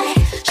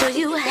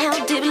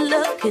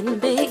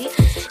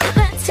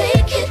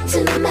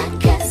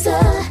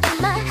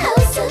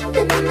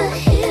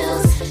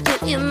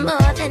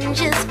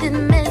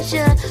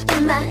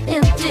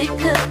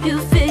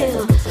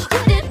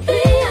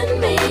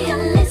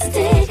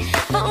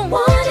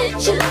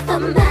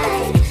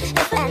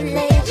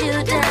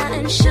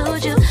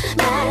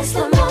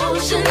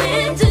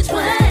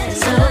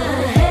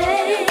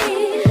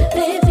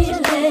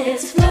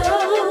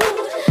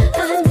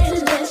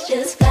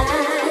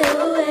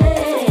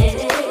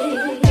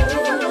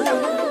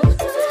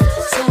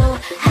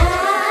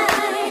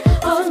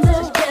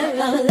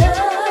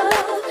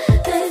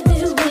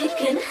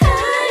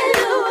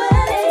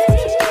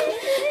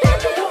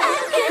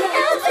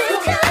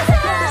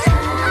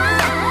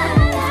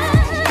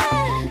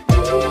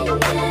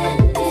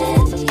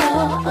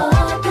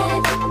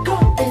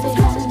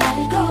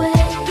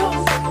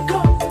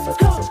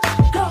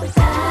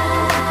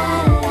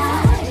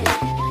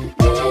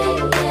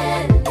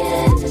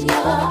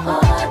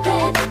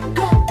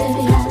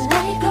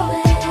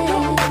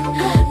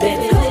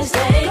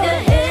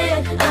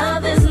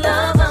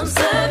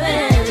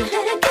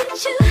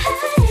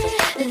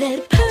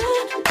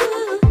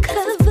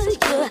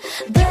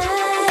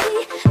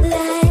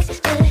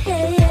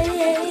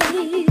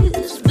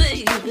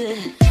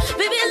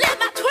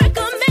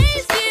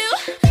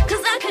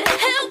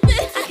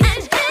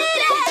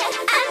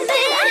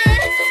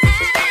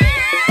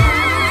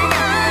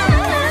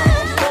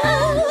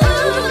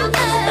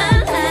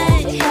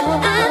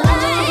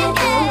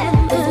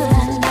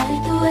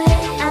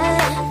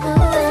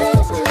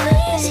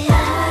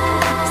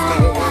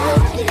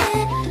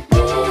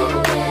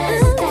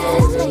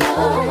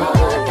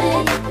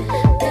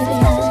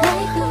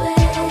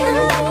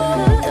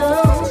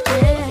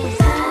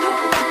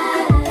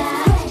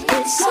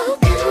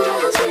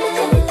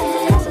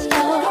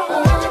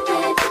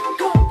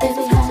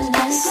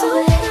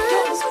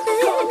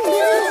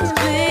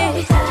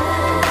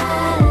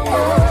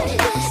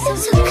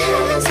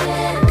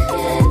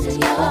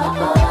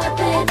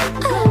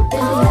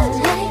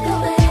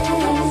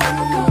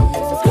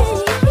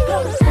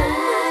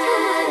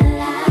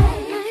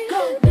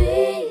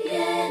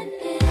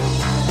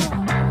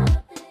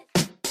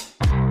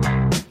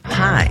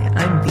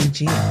I'm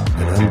BG.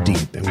 And I'm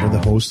Deep, and we're the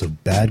hosts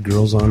of Bad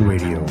Girls on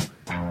Radio.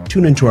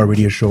 Tune into our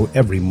radio show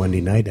every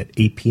Monday night at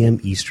 8 p.m.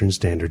 Eastern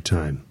Standard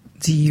Time.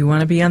 Do you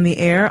want to be on the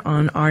air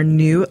on our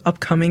new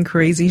upcoming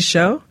crazy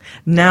show?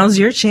 Now's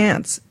your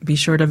chance. Be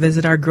sure to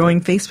visit our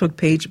growing Facebook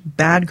page,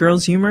 Bad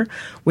Girls Humor,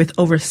 with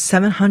over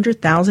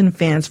 700,000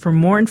 fans for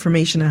more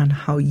information on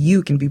how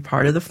you can be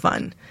part of the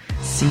fun.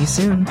 See you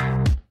soon.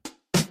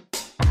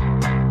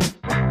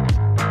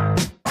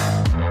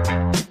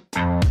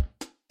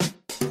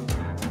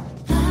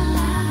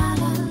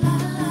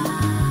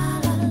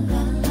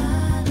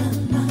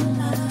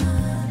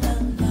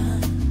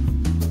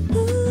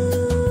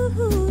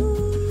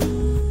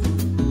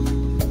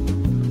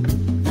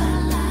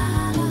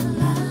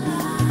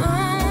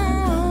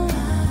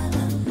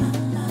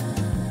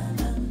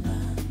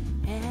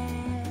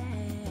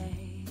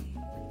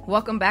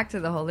 Welcome back to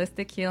the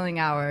Holistic Healing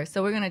Hour.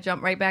 So we're going to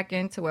jump right back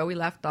into where we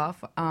left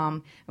off.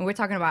 And we're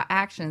talking about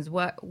actions.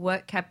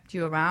 What kept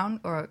you around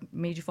or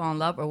made you fall in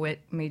love or what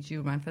made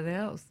you run for the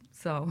hills?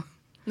 So,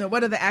 no,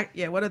 what are the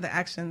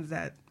actions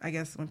that I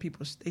guess when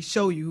people they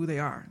show you who they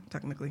are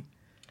technically?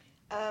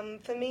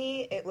 For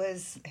me, it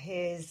was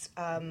his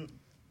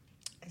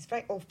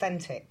very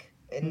authentic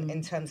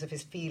in terms of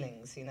his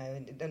feelings. You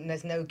know,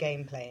 there's no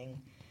game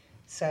playing.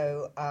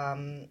 So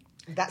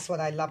that's what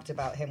I loved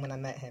about him when I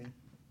met him.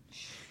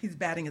 He's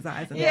batting his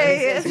eyes. Yeah,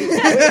 he is.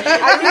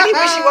 I really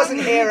wish he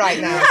wasn't here right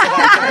now. So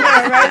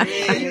that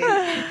really,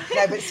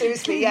 no, but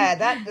seriously, yeah,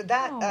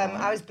 that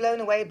I was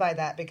blown away by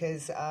that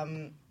because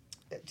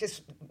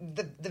just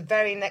the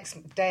very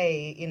next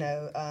day, you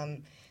know,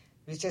 it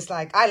was just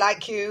like, I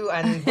like you,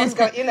 and what's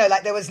going, you know,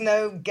 like there was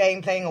no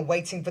game playing or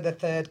waiting for the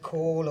third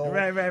call or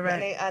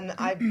right. And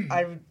I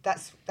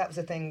that was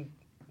the thing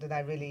that I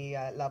really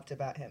loved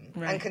about him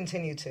and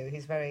continue to.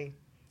 He's very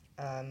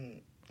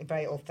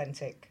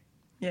authentic.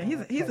 Yeah,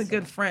 he's a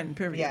good friend,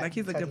 period. Yeah, like,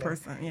 he's a good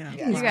person. Yeah.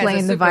 He's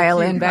playing the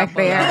violin back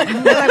there.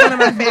 He's like one of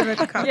my favorite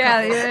couples.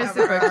 Yeah, they're a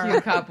super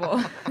cute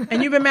couple.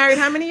 And you've been married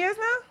how many years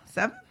now?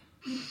 7?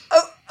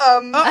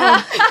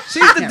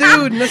 She's the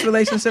dude in this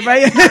relationship,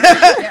 right?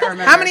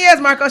 How many years,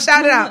 Marco?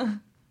 Shout it out. 7.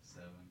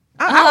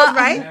 I was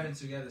right. 7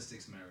 together,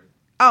 6 married.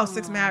 Oh,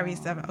 6 married,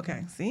 7.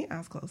 Okay, see, I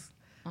was close.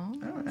 Oh,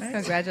 right.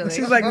 Congratulations.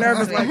 She's like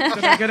nervous, like,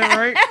 did I get it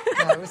right?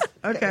 No, it was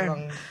the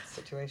wrong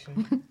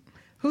situation.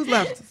 Who's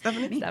left?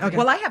 Stephanie? Okay.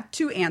 Well, I have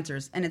 2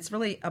 answers, and it's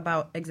really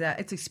about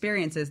it's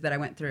experiences that I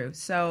went through.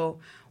 So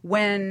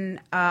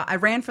when I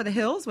ran for the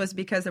hills was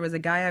because there was a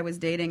guy I was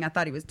dating. I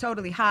thought he was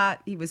totally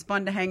hot. He was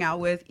fun to hang out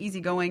with,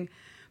 easygoing.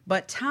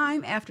 But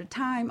time after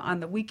time on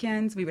the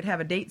weekends, we would have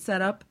a date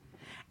set up.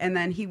 And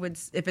then he would,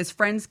 if his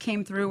friends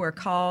came through or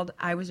called,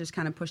 I was just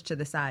kind of pushed to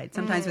the side,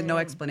 sometimes with no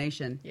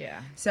explanation. Yeah.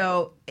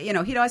 So, you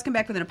know, he'd always come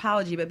back with an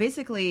apology, but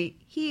basically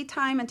he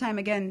time and time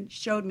again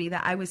showed me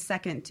that I was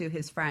second to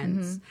his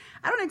friends.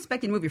 I don't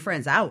expect you to move your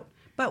friends out,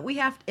 but we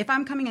have, if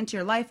I'm coming into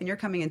your life and you're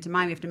coming into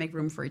mine, we have to make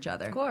room for each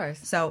other. Of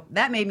course. So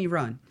that made me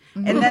run.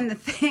 And then the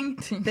thing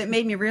that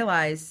made me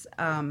realize,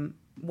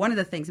 one of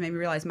the things that made me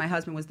realize my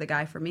husband was the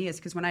guy for me is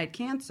because when I had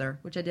cancer,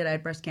 which I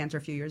had breast cancer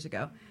a few years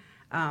ago,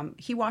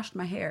 he washed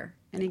my hair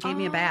and he gave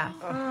me a bath.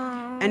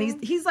 And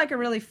he's like a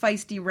really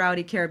feisty,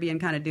 rowdy Caribbean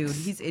kind of dude.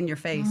 He's in your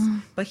face,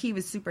 but he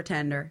was super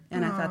tender,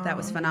 and I thought that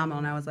was phenomenal.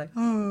 And I was like,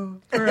 oh,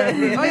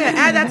 yeah,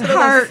 add that to the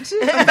heart,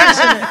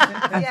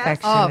 affectionate.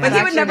 Oh, but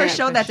he would never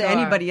show that to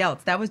anybody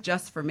else. That was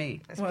just for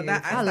me. That's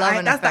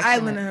the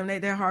island of him.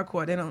 They're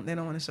hardcore. They don't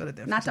want to show that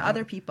they're not to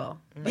other people.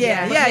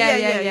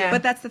 Yeah.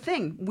 But that's the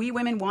thing. We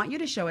women want you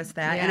to show us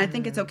that, and I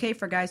think it's okay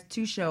for guys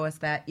to show us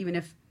that, even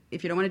if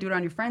you don't want to do it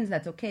on your friends,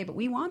 that's okay. But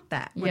we want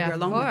that when you're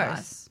alone with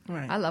us.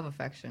 Right. I love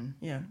affection.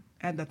 Yeah.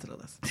 Add that to the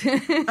list.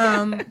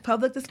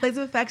 Public displays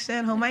of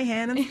affection, hold my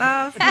hand and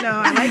stuff. You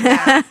know, I like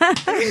that.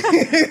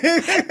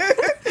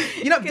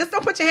 You know, just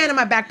don't put your hand in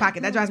my back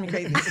pocket. That drives me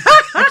crazy.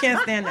 I can't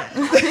stand that.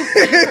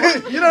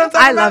 You know what I'm talking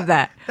about? I love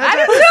that. I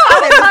do too.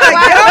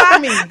 Get off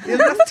of me.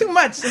 That's too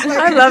much. It's like,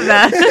 I love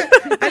that.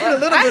 I need a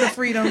little bit of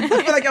freedom. I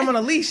feel like I'm on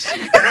a leash.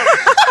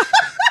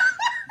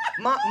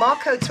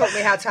 Marco taught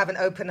me how to have an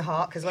open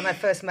heart, because when I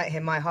first met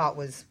him, my heart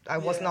was, I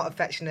was not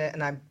affectionate,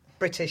 and I'm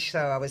British, so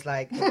I was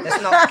like,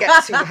 let's not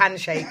get too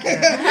handshake. You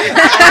know?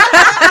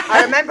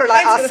 I remember,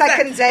 like, our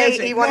second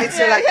date, he wanted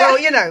to, like, well,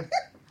 you know,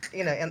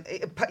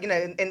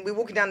 and we're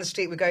walking down the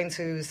street, we're going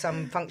to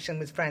some function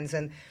with friends,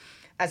 and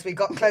as we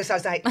got close, I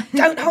was like,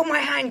 don't hold my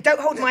hand,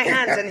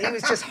 and he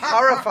was just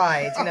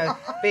horrified, you know,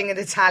 being an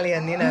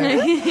Italian, you know,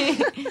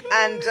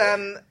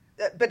 and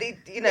but he,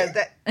 you know,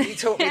 that he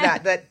taught me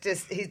that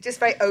he's just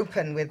very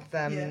open with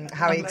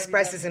how he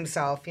expresses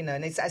himself, you know,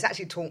 and it's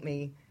actually taught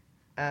me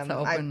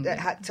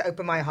to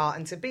open my heart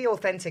and to be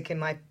authentic in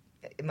my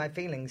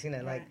feelings, you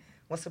know, like,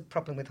 what's the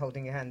problem with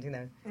holding your hand, you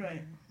know?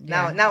 Right.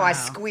 Now I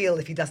squeal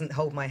if he doesn't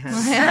hold my hand.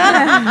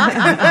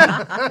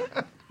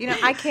 You know,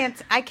 I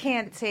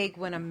can't take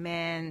when a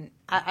man,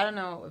 I don't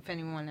know if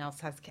anyone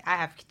else has, I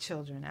have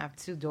children, I have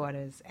 2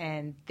 daughters,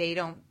 and they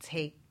don't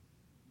take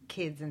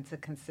kids into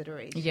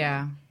consideration.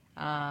 Yeah.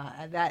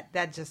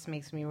 That just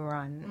makes me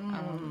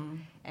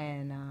run.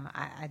 And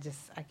I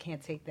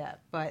can't take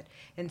that. But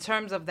in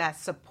terms of that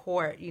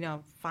support,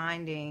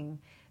 finding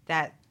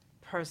that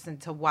person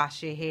to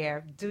wash your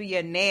hair, do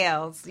your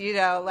nails, things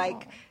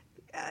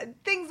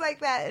like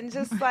that. And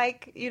just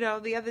like,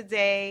 the other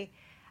day,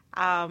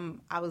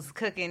 I was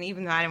cooking,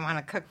 even though I didn't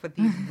want to cook for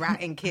these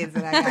rotten kids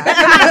that I got.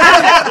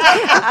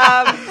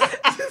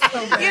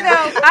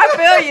 I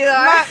feel you.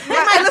 I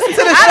might listen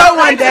to the show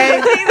one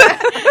day.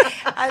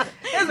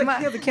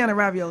 Here's a can of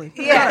ravioli.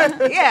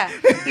 Yeah.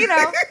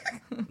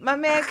 My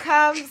man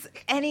comes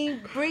and he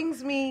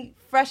brings me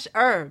fresh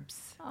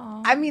herbs.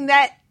 Aww. I mean,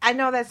 I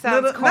know that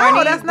sounds corny.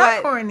 No, that's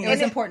not corny.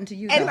 It's important to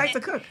you. And like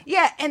to cook.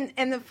 Yeah,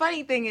 and the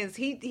funny thing is,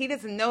 he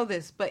doesn't know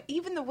this, but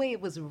even the way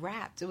it was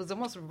wrapped, it was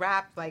almost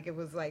wrapped like it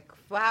was like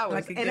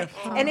flowers. Like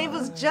and it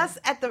was just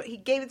he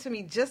gave it to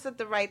me just at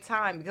the right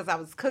time because I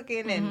was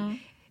cooking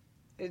and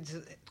it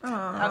just,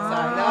 I'm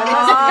sorry.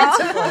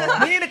 No,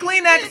 we need a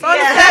Kleenex.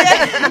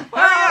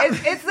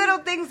 It's little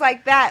things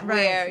like that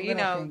where,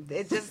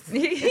 it just...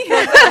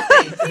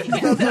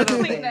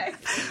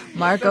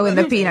 Marco in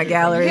the peanut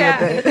gallery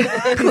with the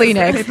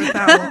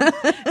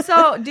Kleenex.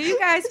 So do you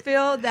guys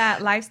feel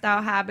that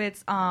lifestyle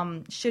habits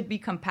should be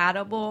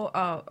compatible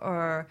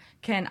or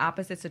can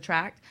opposites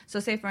attract?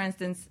 So say, for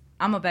instance,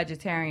 I'm a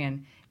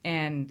vegetarian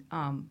and,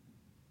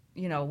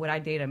 would I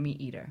date a meat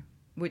eater?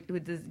 Do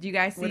you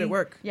guys see? Would it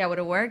work? Yeah, would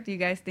it work? Do you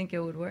guys think it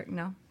would work?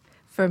 No?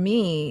 For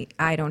me,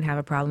 I don't have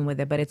a problem with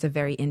it, but it's a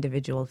very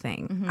individual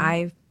thing. Mm-hmm.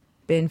 I've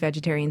been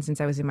vegetarian since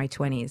I was in my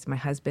 20s. My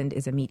husband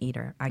is a meat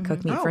eater. I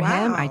cook meat for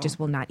him. I just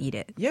will not eat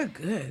it. You're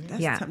good.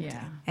 That's tempting.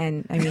 Yeah.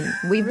 And I mean,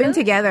 we've been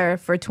together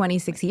for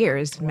 26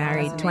 years,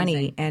 married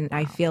 20. And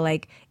I feel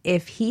like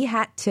if he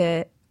had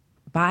to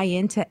buy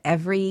into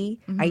every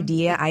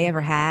idea I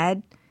ever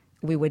had,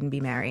 we wouldn't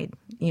be married.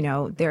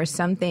 There are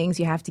some things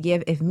you have to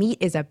give. If meat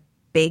is a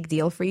big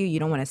deal for you, you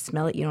don't want to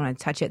smell it, you don't want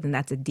to touch it, then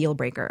that's a deal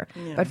breaker.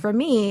 Yeah. But for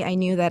me, I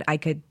knew that I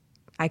could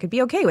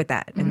be okay with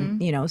that.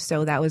 And,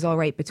 so that was all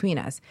right between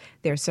us.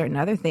 There are certain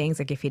other things,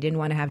 like if he didn't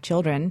want to have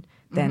children,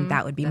 then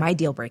that would be my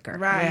deal breaker.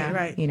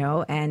 Right.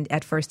 And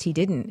at first he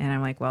didn't. And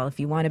I'm like, well, if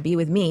you want to be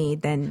with me,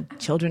 then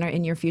children are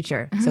in your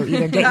future. So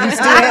either get used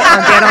to it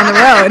or get on the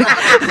road.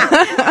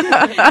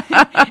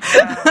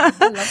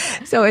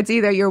 So it's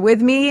either you're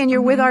with me and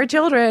you're with our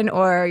children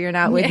or you're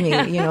not with me.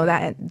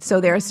 That. So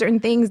there are certain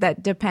things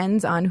that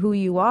depends on who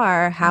you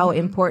are, how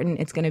important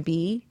it's going to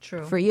be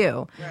for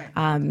you. Right.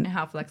 And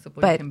how flexible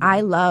you but can be.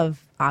 I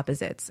love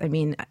opposites. I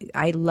mean,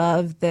 I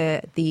love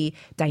the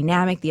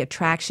dynamic, the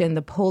attraction,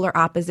 the polar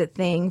opposite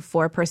thing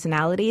for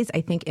personalities,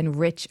 I think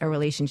enrich a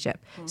relationship.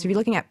 So if you're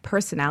looking at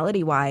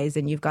personality wise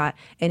and you've got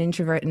an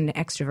introvert and an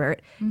extrovert,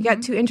 you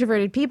got two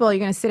introverted people, you're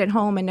going to sit at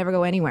home and never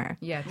go anywhere.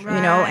 Yeah, true.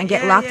 And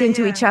get locked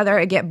into each other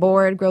and get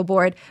bored, grow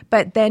bored.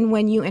 But then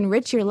when you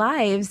enrich your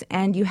lives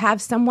and you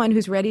have someone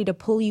who's ready to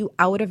pull you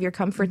out of your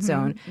comfort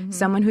zone,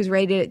 someone who's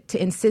ready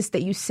to insist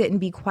that you sit and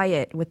be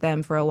quiet with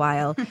them for a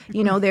while,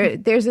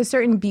 there's a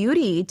certain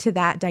beauty to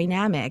that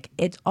dynamic.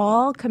 It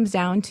all comes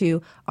down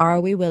to, are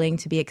we willing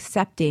to be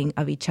accepting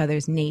of each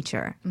other's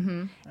nature?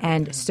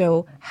 And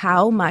so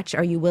how much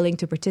are you willing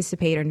to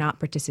participate or not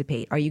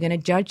participate? Are you going to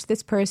judge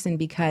this person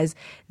because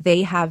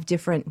they have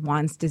different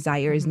wants,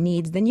 desires,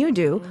 needs than you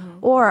do?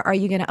 Or are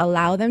you going to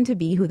allow them to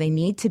be who they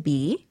need to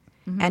be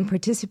and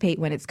participate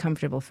when it's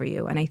comfortable for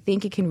you? And I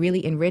think it can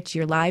really enrich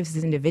your lives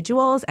as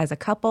individuals, as a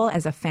couple,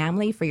 as a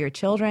family, for your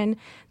children,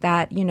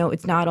 that,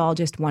 it's not all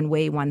just one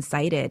way,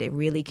 one-sided. It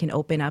really can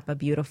open up a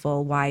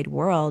beautiful, wide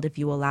world if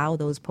you allow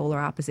those polar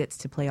opposites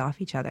to play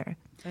off each other.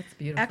 That's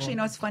beautiful. Actually,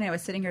 it's funny. I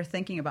was sitting here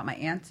thinking about my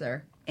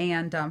answer.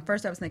 And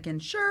first I was thinking,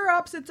 sure,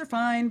 opposites are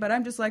fine, but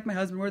I'm just like my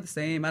husband. We're the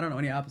same. I don't know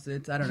any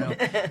opposites. I don't know.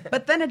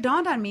 But then it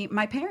dawned on me,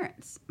 my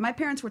parents. My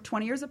parents were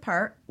 20 years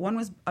apart. One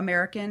was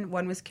American.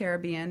 One was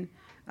Caribbean.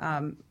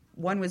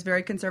 One was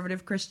very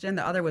conservative Christian.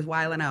 The other was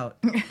wilding out.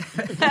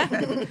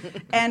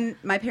 And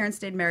my parents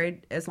stayed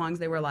married as long as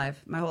they were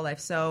alive, my whole life.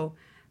 So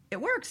it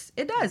works.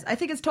 It does. I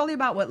think it's totally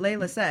about what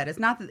Layla said. It's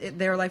not that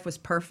their life was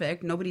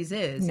perfect. Nobody's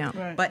is. No.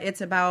 Right. But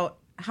it's about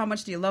how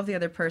much do you love the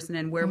other person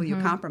and where will you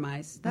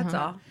compromise? That's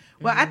all.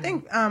 Well, I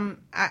think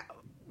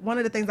one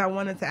of the things I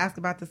wanted to ask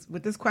about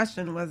this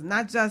question was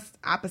not just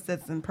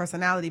opposites in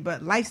personality,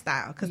 but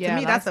lifestyle. Because to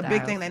me, that's a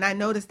big thing. And I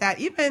noticed that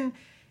even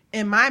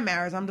in my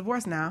marriage, I'm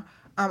divorced now,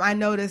 I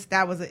noticed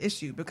that was an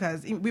issue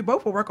because we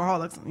both were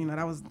workaholics.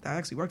 That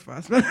actually worked for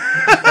us.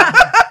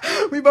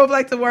 We both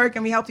like to work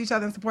and we helped each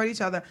other and support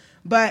each other.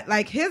 But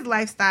like his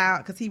lifestyle,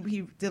 because he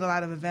did a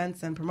lot of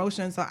events and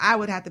promotions, so I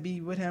would have to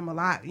be with him a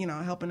lot,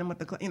 helping him with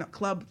the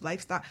club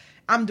lifestyle.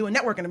 I'm doing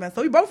networking events,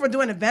 so we both were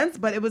doing events,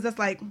 but it was just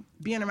like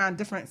being around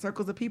different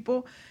circles of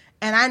people.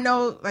 And I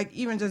know, like,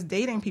 even just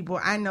dating people,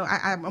 I know,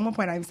 I at one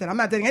point I even said, I'm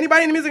not dating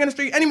anybody in the music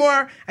industry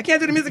anymore. I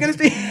can't do the music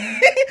industry.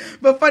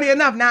 But funny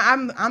enough, now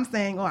I'm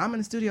saying, I'm in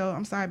the studio.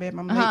 I'm sorry, babe.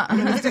 I'm late. I'm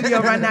in the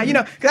studio right now.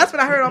 Because that's what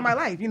I heard all my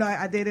life.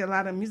 I dated a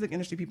lot of music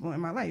industry people in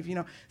my life,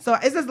 So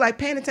it's just like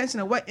paying attention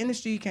to what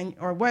industry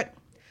what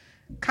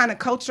kind of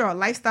culture or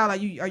lifestyle are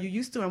you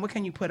used to, and what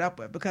can you put up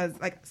with? Because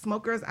like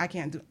smokers, I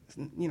can't do,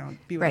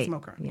 be with a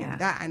smoker. Yeah.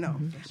 That I know.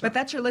 But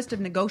that's your list of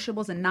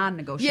negotiables and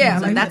non-negotiables. Yeah,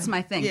 and like that's that.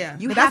 my thing. Yeah.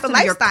 You But have that's to a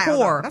know your lifestyle,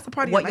 though. core, That's a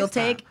part of what your you'll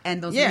lifestyle. take,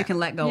 and those Yeah. you can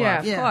let go Yeah,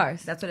 of. of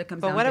course. That's what it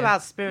comes But down what to.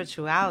 about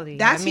spirituality?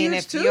 That's I mean,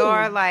 huge, if too.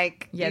 you're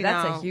like, Yeah, you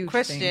that's a know, huge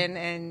Christian thing.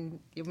 and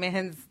your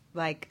man's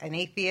like an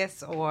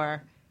atheist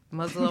or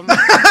Muslim,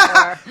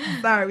 or,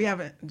 Sorry, we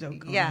haven't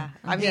joke. yeah.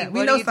 I mean, Yeah, what we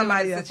do know you do in a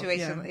somebody that's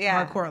situation?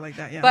 hardcore like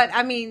that. Yeah, But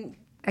I mean,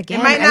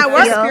 Again, It might I not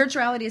work. feel-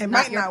 Spirituality is It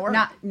not might your, not work.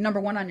 not number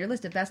one on your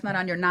list. If that's not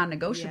on your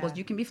non-negotiables,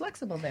 you can be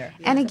flexible there.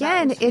 And So that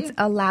again, was- it's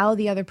allow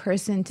the other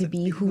person to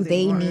be who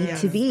they want, need yes.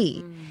 to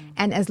be.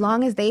 And as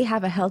long as they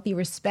have a healthy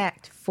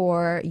respect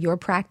for your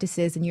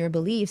practices and your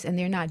beliefs, and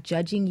they're not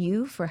judging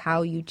you for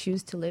how you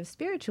choose to live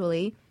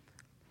spiritually,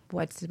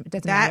 it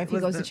doesn't matter if he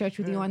was goes to the- church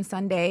with you on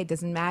Sunday. It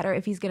doesn't matter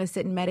if he's going to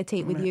sit and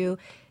meditate with you.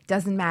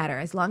 Doesn't matter.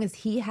 As long as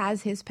he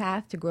has his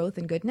path to growth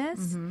and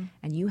goodness,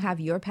 and you have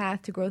your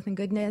path to growth and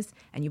goodness,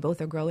 and you both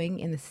are growing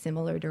in the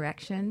similar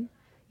direction,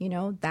 you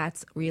know,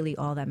 that's really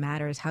all that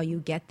matters. How you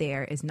get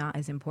there is not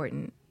as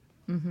important.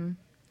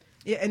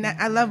 Yeah, and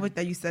I love what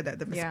that you said, that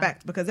the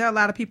respect, because there are a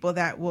lot of people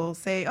that will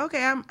say,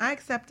 "Okay, I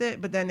accept it,"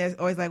 but then there's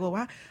always like, "Well,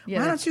 why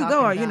don't you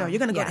go?" Or you're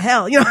going to go to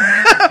hell,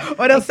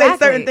 or they'll say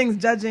certain things,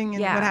 judging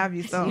and what have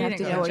you. So you have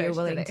to know what you're church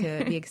willing today.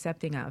 to be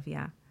accepting of.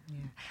 Yeah.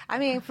 I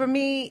mean, for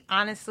me,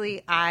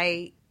 honestly,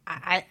 I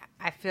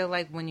feel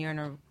like when you're in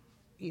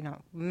a,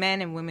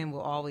 men and women will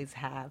always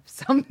have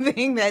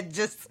something that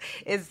just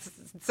is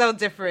so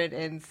different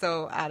and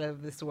so out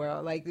of this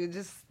world. Like, they're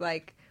just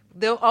like,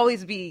 there'll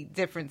always be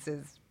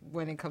differences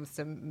when it comes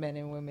to men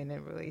and women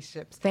in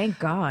relationships. Thank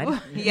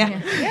God.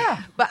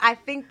 Yeah. But I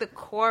think the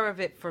core of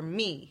it for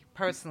me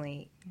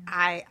personally,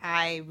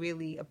 I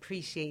really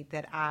appreciate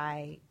that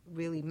I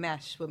really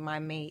mesh with my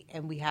mate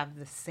and we have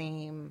the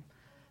same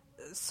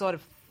sort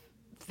of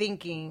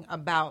thinking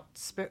about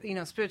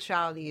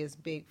spirituality is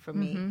big for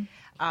me.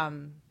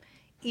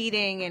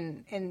 Eating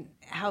in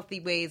healthy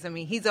ways. I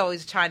mean, he's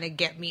always trying to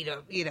get me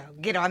to,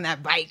 get on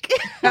that bike.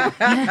 Sometimes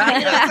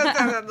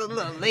I'm a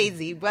little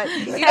lazy, but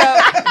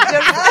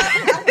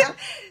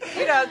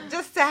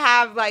just to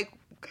have like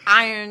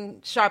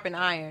iron sharpen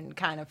iron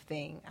kind of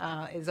thing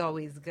is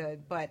always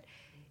good. But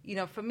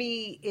for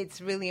me,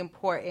 it's really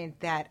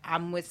important that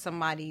I'm with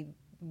somebody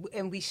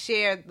and we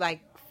share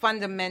like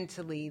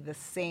fundamentally the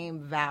same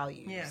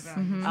values.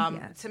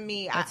 Yeah, To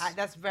me,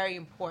 that's very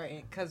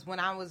important because when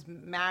I was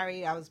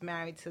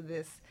married to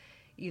this,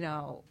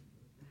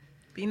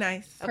 be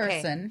nice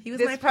person. He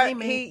was my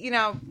playmate.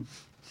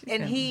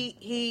 And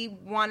he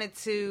wanted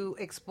to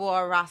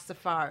explore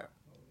Rastafari.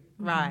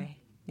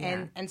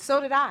 And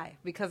so did I,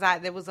 because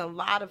there was a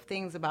lot of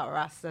things about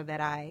Rasta that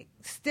I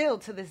still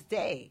to this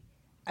day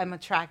am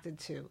attracted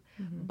to.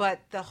 But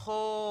the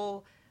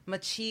whole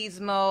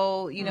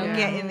machismo,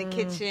 get in the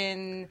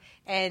kitchen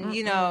and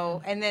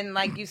and then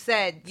like you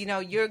said,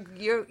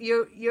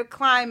 you're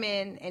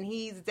climbing and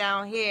he's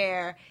down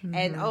here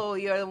and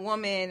you're the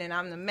woman and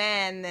I'm the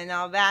man and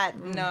all that.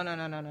 No.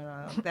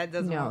 That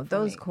doesn't work for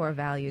those me. core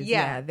values,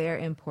 they're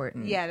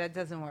important. Yeah, that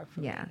doesn't work for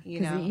me.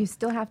 Because you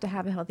still have to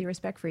have a healthy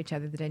respect for each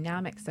other. The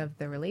dynamics of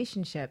the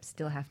relationship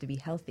still have to be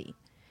healthy.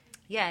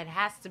 Yeah, it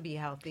has to be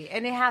healthy.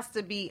 And it has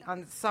to be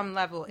on some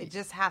level, it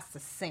just has to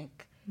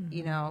sink.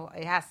 It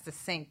has to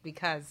sink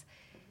because,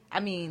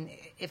 I mean,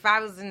 if I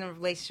was in a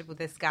relationship with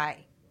this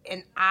guy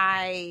and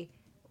I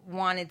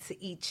wanted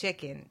to eat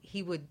chicken,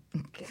 he would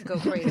go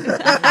crazy. He would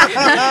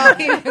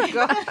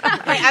go,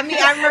 I mean,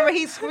 I remember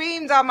he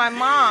screamed on my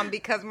mom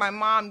because my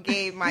mom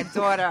gave my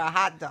daughter a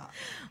hot dog.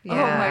 Oh,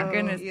 my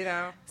goodness.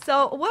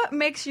 So what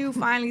makes you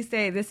finally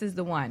say, this is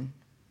the one?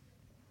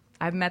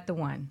 I've met the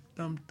one.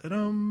 Dum,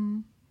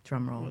 da-dum.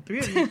 Drum roll. Well, 3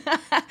 of you.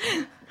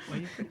 Well,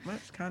 you pretty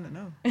much kind of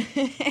know.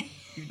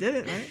 You did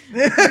it, right?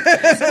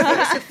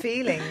 It's a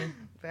feeling.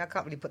 I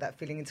can't really put that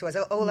feeling into words.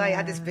 I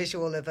had this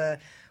visual of a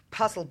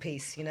puzzle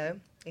piece, You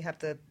have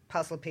the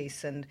puzzle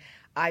piece, and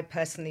I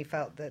personally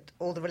felt that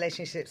all the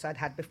relationships I'd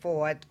had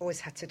before, I'd always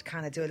had to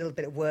kind of do a little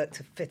bit of work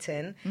to fit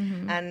in.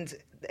 And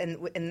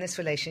in this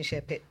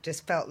relationship, it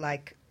just felt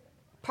like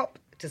pop,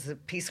 just a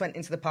piece went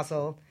into the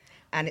puzzle,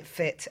 and it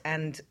fit,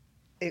 and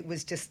it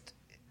was just...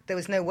 There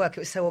was no work. It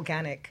was so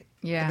organic,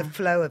 the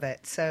flow of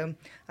it. So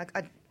I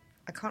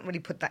can't really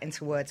put that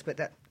into words, but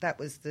that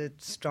was the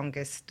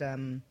strongest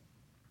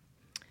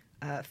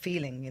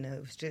feeling.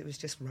 It was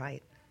just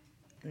right,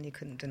 and you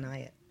couldn't deny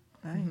it.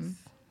 Nice.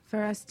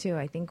 For us too,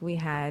 I think we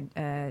had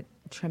a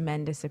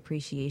tremendous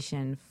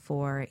appreciation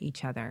for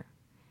each other,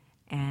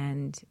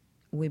 and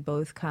we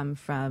both come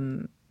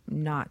from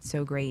not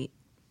so great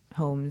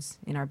homes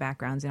in our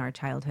backgrounds in our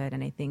childhood,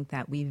 and I think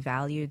that we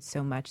valued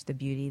so much the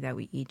beauty that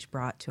we each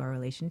brought to our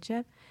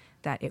relationship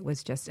that it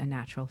was just a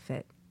natural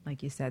fit.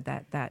 Like you said,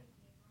 that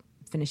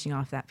finishing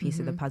off that piece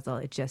of the puzzle,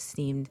 it just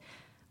seemed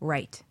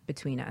right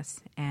between us,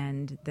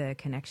 and the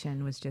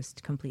connection was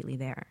just completely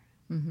there.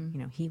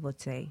 He would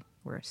say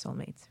we're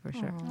soulmates for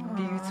sure.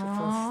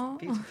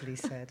 Beautifully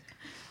said.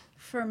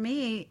 For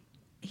me,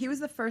 he was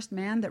the first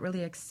man that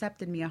really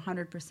accepted me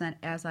 100%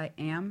 as I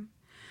am.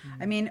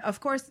 I mean, of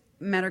course,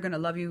 men are going to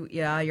love you.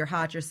 Yeah, you're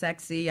hot, you're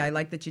sexy. I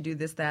like that you do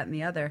this, that, and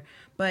the other.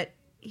 But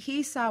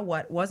he saw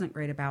what wasn't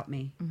great about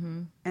me,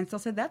 and still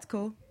said, "That's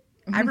cool."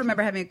 I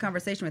remember having a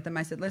conversation with him.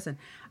 I said, "Listen,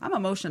 I'm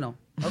emotional,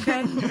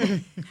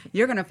 okay?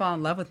 You're going to fall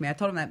in love with me." I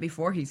told him that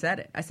before he said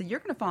it. I said, "You're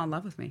going to fall in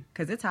love with me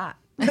because it's hot."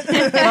 But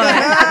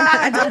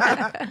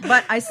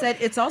I said,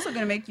 "It's also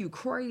going to make you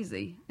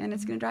crazy, and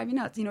it's going to drive you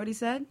nuts." You know what he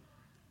said?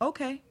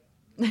 Okay.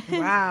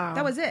 Wow.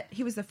 That was it.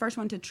 He was the first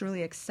one to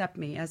truly accept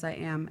me as I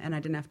am, and I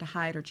didn't have to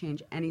hide or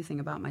change anything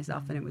about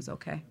myself, and it was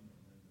okay.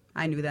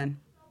 I knew then.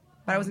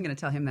 But I wasn't going to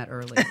tell him that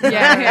early.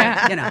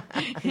 Yeah. You know.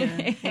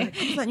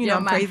 You know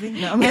I'm crazy.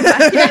 No, so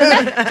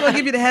I'll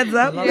give you the heads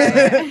up.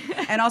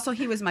 And also,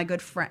 he was my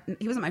good friend.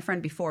 He wasn't my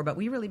friend before, but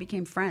we really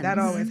became friends. That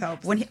always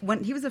helps.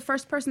 When he was the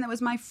first person that was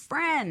my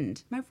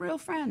friend, my real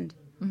friend.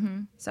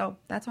 So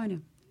that's how I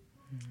knew.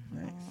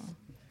 Nice.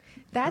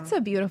 That's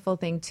a beautiful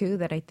thing too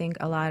that I think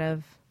a lot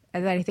of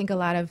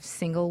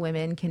single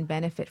women can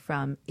benefit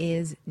from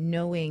is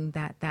knowing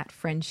that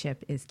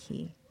friendship is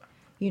key.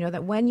 You know,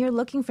 that when you're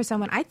looking for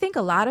someone, I think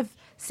a lot of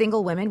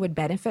single women would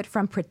benefit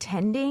from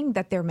pretending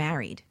that they're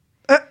married.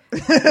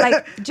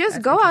 Like,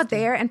 just go out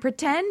there and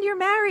pretend you're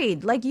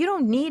married. Like, you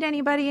don't need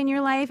anybody in your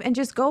life, and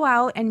just go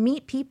out and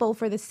meet people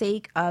for the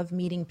sake of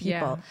meeting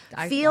people.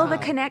 Yeah, Feel the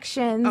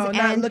connections. Oh,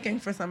 not looking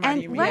for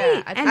somebody. And, right.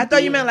 Yeah, I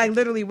thought you meant like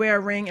literally wear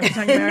a ring and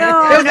pretend you're married.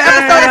 No, There was an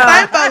episode of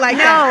Seinfeld like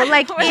that.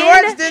 like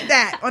George did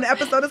that on the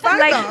episode of Seinfeld.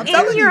 Like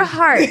in your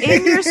heart,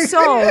 in your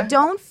soul,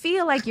 don't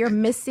feel like you're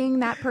missing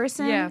that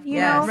person.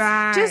 You know,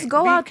 Right. just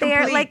go Be out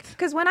there. complete. Like,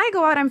 because when I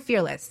go out, I'm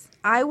fearless.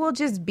 I will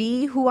just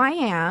be who I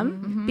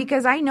am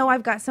because I know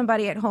I've got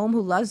somebody at home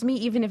who loves me,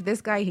 even if this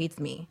guy hates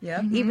me.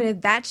 Even if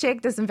that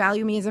chick doesn't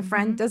value me as a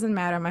friend, doesn't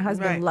matter. My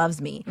husband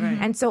loves me.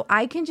 And so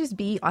I can just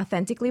be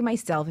authentically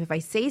myself. If I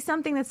say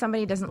something that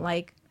somebody doesn't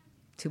like,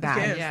 too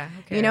bad.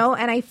 You know,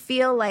 and I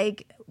feel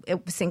like a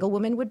single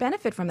woman would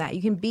benefit from that.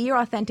 You can be your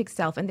authentic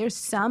self. And there's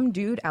some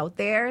dude out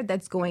there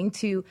that's going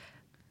to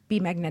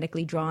be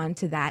magnetically drawn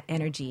to that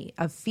energy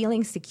of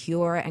feeling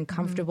secure and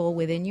comfortable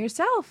within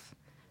yourself.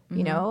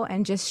 You know,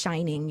 and just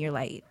shining your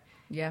light.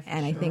 Yeah,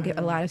 and I think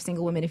a lot of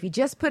single women, if you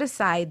just put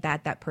aside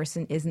that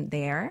person isn't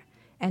there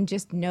and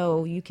just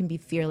know you can be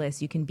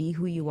fearless, you can be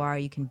who you are,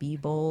 you can be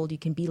bold, you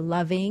can be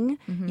loving,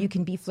 you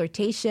can be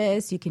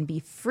flirtatious, you can be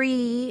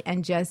free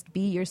and just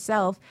be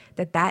yourself,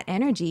 that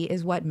energy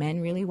is what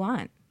men really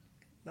want.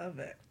 Love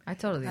it. I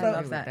totally So-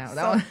 love that.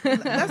 So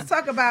let's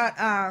talk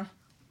about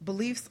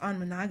beliefs on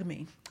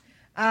monogamy.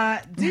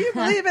 Do you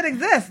believe it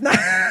exists? No.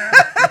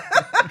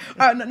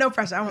 No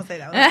pressure. I won't say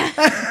that.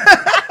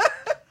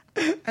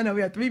 I know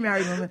we have 3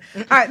 married women.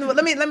 All right, no,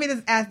 let me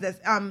just ask this.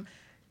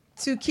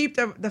 To keep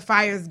the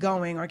fires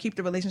going or keep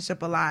the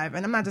relationship alive,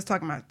 and I'm not just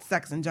talking about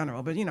sex in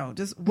general, but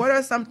just what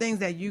are some things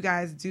that you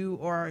guys do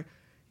or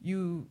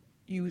you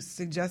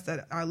suggest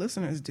that our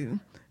listeners do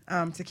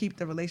to keep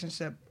the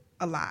relationship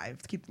alive,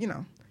 to keep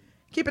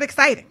it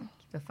exciting,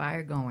 the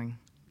fire going.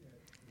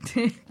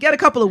 Get a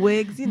couple of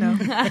wigs,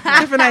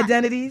 different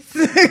identities.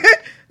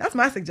 That's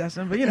my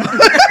suggestion, but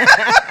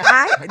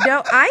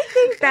I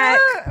think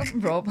that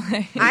role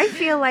play. I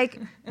feel like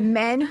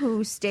men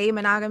who stay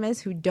monogamous,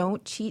 who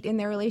don't cheat in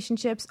their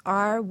relationships,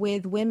 are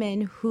with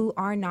women who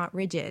are not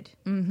rigid.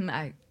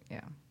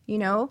 You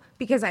know,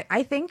 because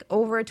I think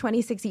over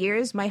 26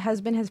 years, my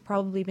husband has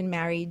probably been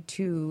married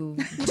to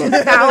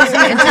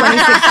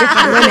 2,026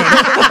 different women.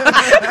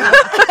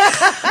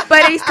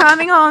 But he's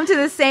coming home to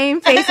the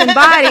same face and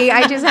body.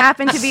 I just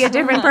happen to be a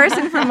different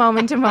person from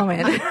moment to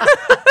moment.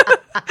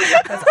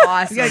 That's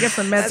awesome. You gotta get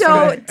some medicine.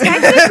 So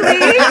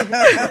technically,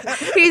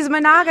 he's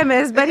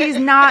monogamous, but he's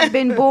not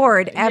been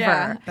bored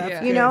ever.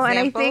 You know, and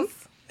I think.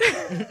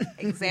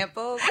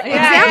 Examples?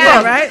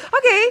 Example, right?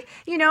 Okay,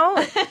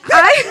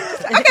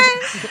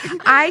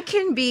 I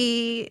can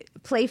be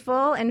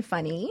playful and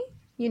funny,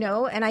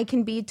 and I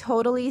can be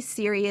totally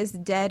serious,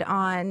 dead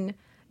on,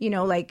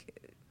 like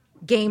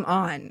game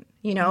on.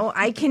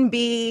 I can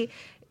be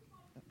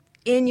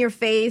in your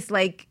face,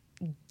 like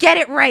get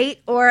it right,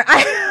 or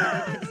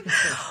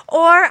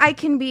I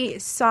can be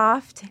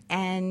soft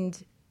and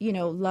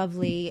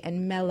lovely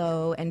and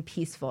mellow and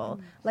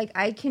peaceful. Like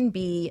I can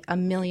be a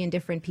million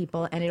different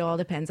people, and it all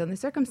depends on the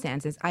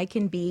circumstances. I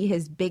can be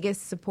his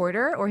biggest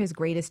supporter or his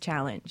greatest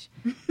challenge,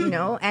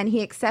 and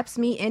he accepts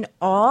me in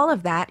all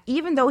of that,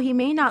 even though he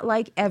may not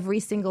like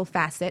every single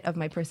facet of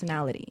my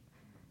personality.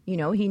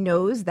 He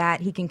knows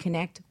that he can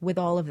connect with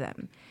all of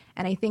them.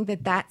 And I think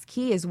that's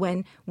key is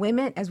when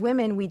women,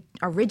 we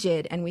are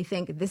rigid and we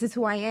think, this is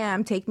who I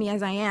am, take me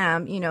as I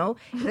am,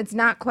 That's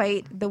not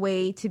quite the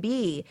way to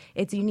be.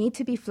 You need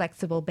to be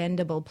flexible,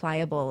 bendable,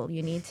 pliable.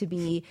 You need to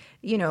be,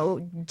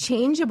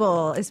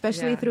 changeable,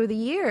 especially through the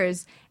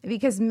years,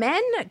 because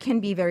men can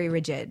be very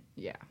rigid.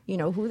 Yeah.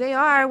 Who they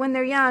are when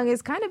they're young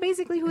is kind of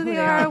basically who they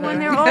are when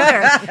they're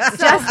older,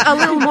 just a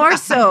little more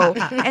so.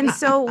 And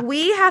so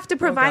we have to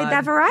provide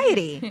that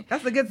variety.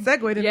 That's a good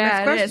segue to the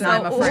next it is. question.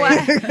 I'm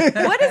afraid.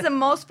 What is the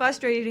most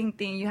frustrating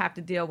thing you have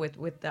to deal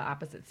with the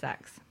opposite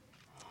sex?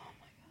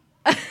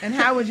 And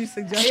how would you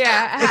suggest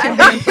Yeah. it can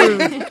be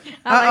improved?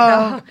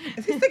 I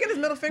Is he sticking his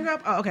middle finger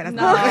up? Oh, okay. That's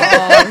No.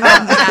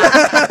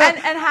 not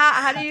and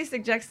how do you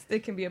suggest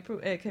it can be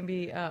improved?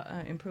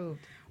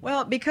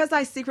 Well, because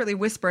I secretly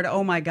whispered,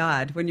 "Oh my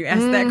God," when you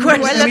asked that Mm.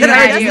 question. Well, we look at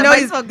heard her. you. You know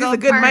these are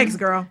good mics,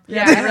 girl.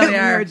 Yeah, they really We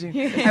are. heard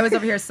you. I was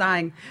over here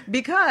sighing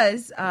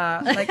because,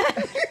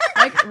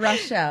 like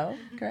Rochelle,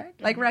 correct?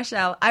 Like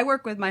Rochelle, I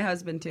work with my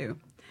husband too.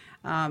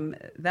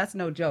 That's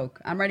no joke.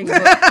 I'm writing a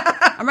book.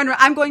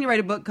 I'm going to write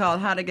a book called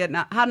How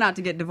Not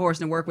to Get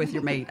Divorced and Work with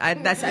Your Mate. I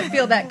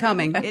feel that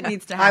coming. It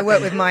needs to happen. I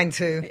work with mine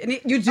too.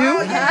 You do?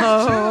 Oh, yeah,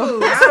 true.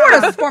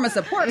 Let's form a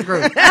support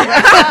group.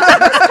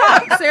 Let's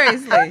talk,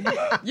 seriously.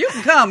 You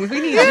can come if we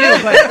need you,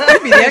 but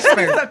you be the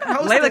expert.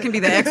 Layla can be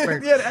the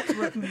expert. Yeah, the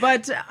expert.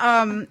 But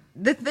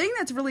the thing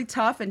that's really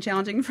tough and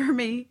challenging for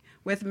me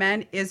with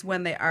men is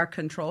when they are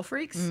control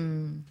freaks.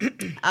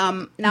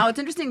 Now, it's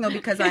interesting, though,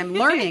 because I'm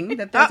learning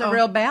that there's a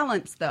real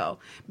balance, though.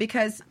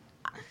 Because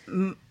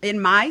in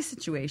my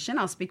situation,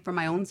 I'll speak from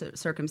my own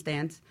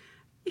circumstance,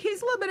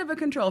 he's a little bit of a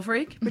control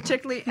freak,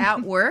 particularly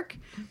at work.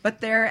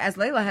 But there, as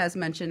Layla has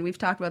mentioned, we've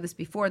talked about this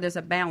before, there's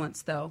a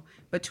balance, though,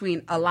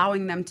 between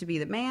allowing them to be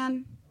the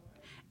man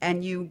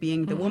and you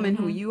being the woman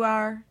who you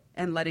are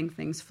and letting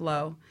things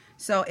flow.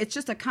 So it's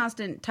just a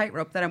constant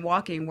tightrope that I'm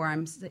walking where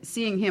I'm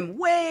seeing him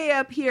way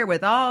up here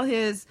with all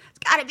his, it's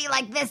got to be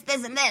like this,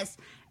 this, and this.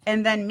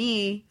 And then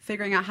me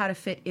figuring out how to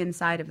fit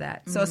inside of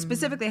that. So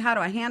specifically, how do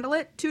I handle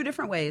it? 2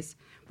 different ways.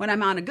 When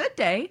I'm on a good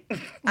day,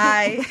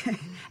 I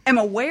am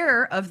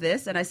aware of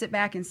this and I sit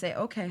back and say,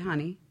 okay,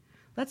 honey,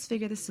 let's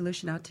figure this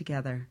solution out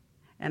together.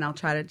 And I'll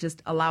try to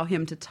just allow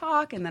him to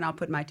talk, and then I'll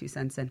put my 2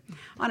 cents in.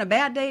 On a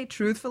bad day,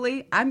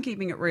 truthfully, I'm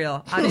keeping it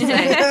real. I'll just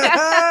say,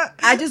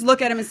 I just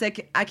look at him and say,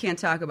 I can't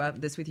talk about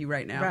this with you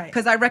right now.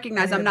 Because I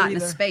recognize I'm not in a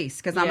space,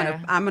 because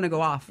I'm gonna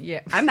go off. Yeah.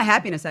 I'm the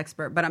happiness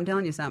expert, but I'm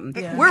telling you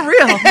something. Yeah. We're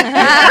real.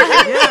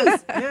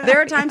 Yes. There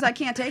are times I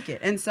can't take it.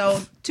 And so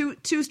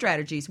two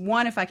strategies.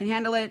 One, if I can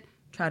handle it,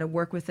 try to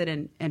work with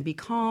it and be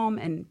calm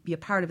and be a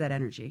part of that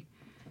energy.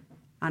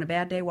 On a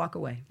bad day, walk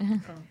away.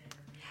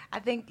 I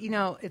think,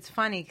 it's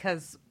funny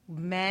because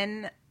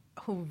men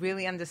who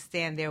really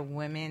understand their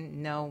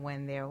women know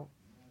when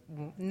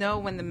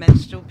the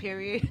menstrual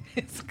period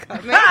is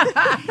coming.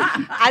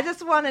 I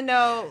just want to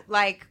know,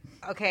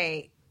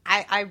 okay,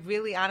 I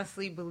really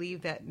honestly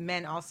believe that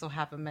men also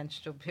have a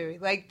menstrual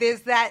period. Like,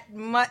 there's that,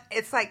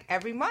 it's like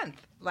every month.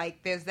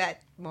 Like, there's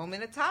that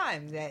moment of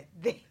time that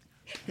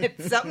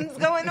something's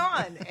going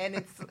on. And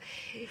it's,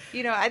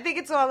 I think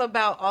it's all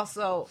about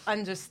also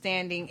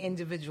understanding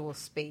individual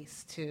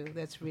space, too.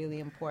 That's really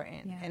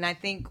important. Yeah. And I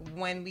think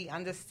when we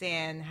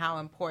understand how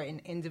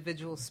important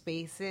individual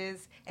space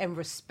is and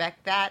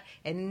respect that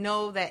and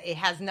know that it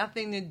has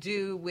nothing to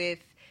do with,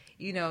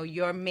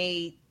 your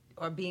mate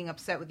or being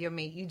upset with your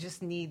mate, you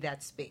just need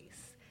that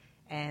space.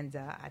 And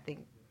I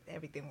think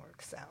everything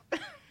works out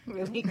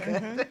really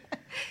good.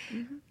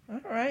 All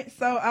right.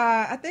 So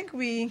I think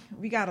we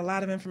got a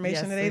lot of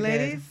information today,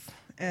 ladies.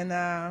 And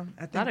I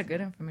think a lot of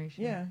good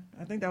information. Yeah.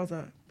 I think that was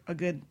a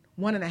good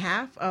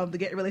 1.5 of the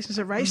Get Your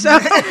Relationship Right show.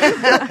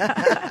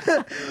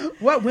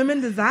 What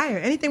women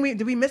desire.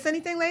 Did we miss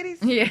anything,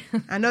 ladies? Yeah.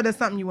 I know there's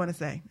something you want to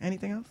say.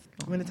 Anything else?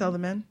 You want to tell the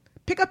men?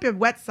 Pick up your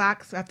wet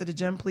socks after the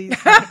gym, please.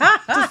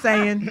 Just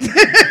saying.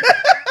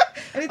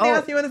 Anything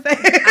else you want to say?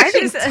 I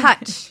think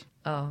touch.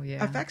 Oh,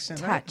 yeah. Affection,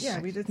 Touch. right?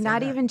 Yeah, we did say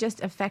Not that. even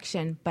just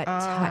affection, but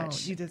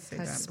touch. You did say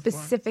that before.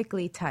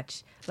 Specifically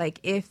touch. Like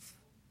if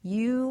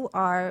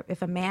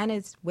a man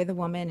is with a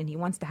woman and he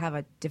wants to have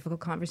a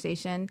difficult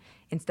conversation,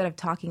 instead of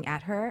talking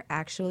at her,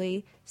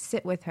 actually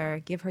sit with her,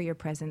 give her your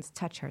presence,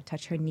 touch her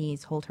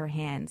knees, hold her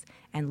hands,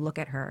 and look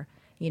at her.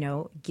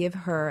 Give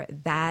her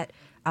that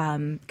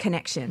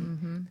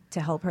connection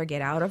to help her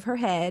get out of her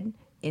head,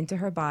 into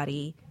her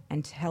body,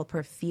 and to help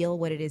her feel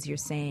what it is you're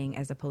saying,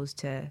 as opposed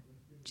to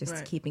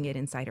just keeping it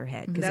inside her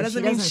head. That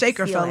doesn't mean shake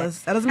her,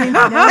 fellas. That doesn't mean,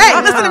 no,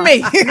 hey, listen to me.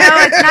 No,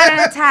 it's not an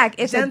attack.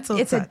 It's a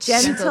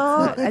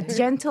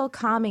gentle,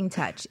 calming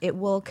touch. It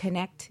will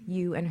connect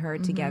you and her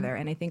together.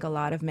 And I think a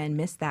lot of men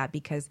miss that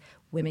because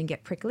women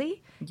get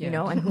prickly,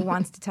 and who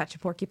wants to touch a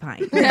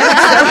porcupine?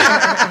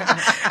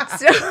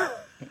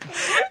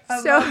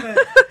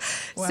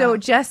 So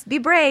just be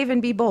brave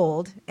and be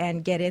bold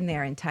and get in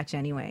there and touch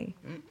anyway.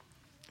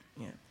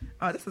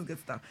 Oh, this is good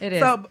stuff. It is.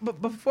 So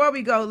before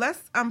we go, let's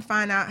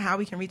find out how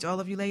we can reach all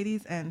of you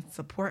ladies and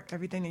support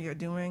everything that you're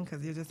doing,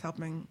 because you're just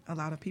helping a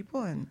lot of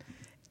people and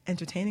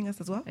entertaining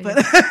us as well.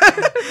 But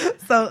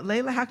so,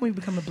 Layla, how can we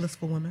become a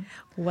blissful woman?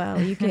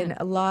 Well, you can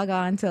log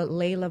on to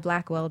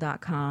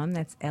LaylaBlackwell.com.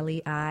 That's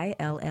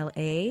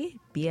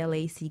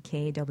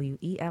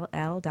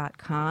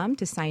LeilaBlackwell.com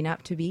to sign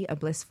up to be a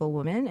blissful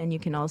woman. And you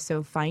can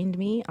also find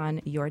me on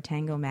Your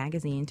Tango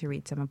magazine to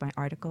read some of my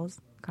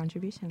articles,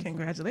 contributions.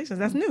 Congratulations.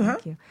 That's new, huh?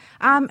 Thank you.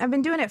 I've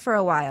been doing it for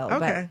a while, Okay.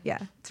 but yeah,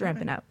 it's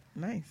ramping up.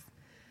 Nice.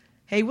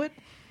 Haywood?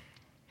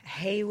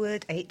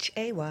 Hayward,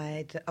 Hay,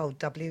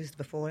 W's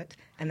before it,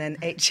 and then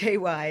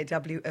HAYWOODE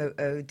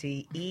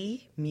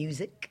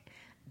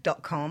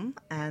music.com,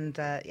 and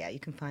you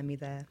can find me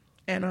there.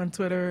 And on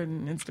Twitter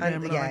and Instagram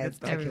and all that good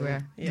stuff.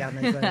 Everywhere. Down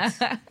those roads.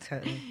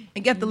 Totally.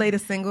 And get the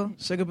latest single,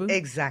 Sugar Boo.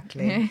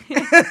 Exactly.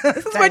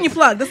 This is when you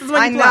plug. This is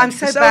when you plug. I'm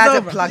so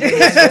bad at plugging.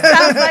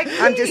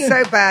 I'm just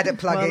so bad at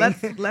plugging. Well,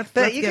 let's you get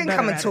can better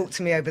come and at talk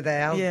to me over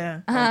there.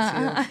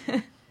 Yeah.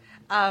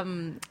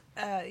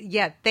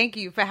 Yeah, thank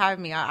you for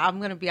having me. I'm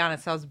going to be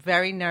honest. I was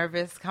very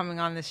nervous coming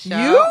on the show.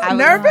 You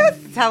nervous?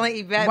 Telling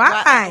Yvette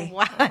why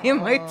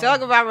am I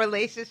talking about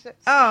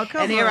relationships? Oh,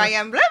 come on. And here I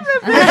am. Blah, blah,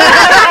 blah.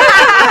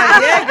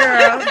 Yeah,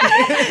 girl.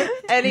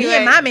 Anyway. Me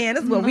and my man,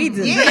 this is what we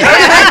do.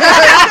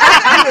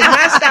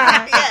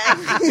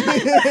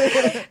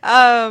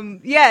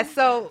 Yeah.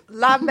 So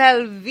La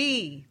Belle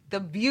Vie, The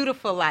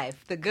Beautiful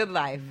Life, The Good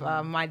Life,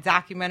 my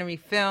documentary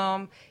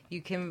film.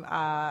 You can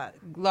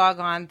log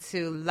on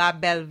to La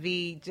Belle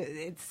Vie.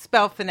 It's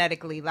spelled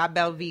phonetically,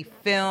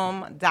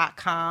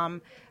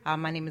 labelleviefilm.com.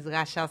 My name is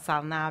Rachel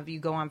Salnav.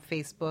 You go on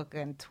Facebook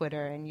and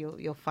Twitter, and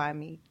you'll find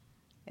me.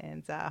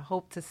 And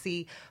hope to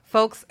see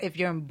folks. If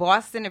you're in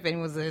Boston, if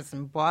anyone is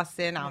in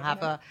Boston,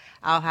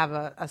 I'll have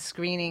a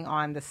screening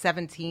on the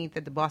 17th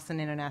at the Boston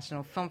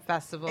International Film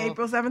Festival.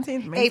 April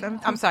 17th? May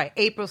 17th? I'm sorry,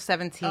 April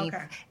 17th.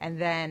 Okay.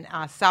 And then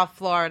South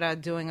Florida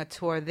doing a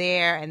tour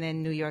there, and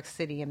then New York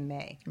City in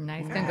May.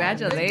 Nice,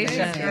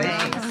 congratulations!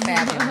 Thanks.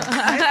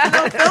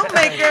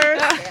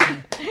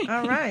 Filmmakers.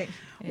 All right.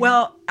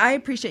 Well, I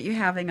appreciate you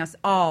having us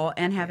all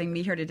and having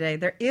me here today.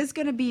 There is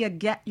going to be a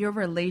Get Your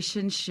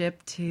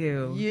Relationship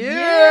too.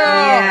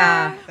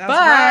 Yeah. But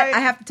right. I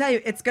have to tell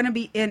you, it's going to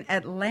be in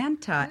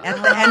Atlanta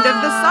at the end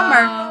of the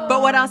summer.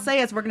 But what I'll say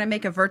is we're going to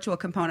make a virtual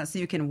component so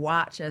you can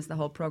watch as the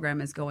whole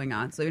program is going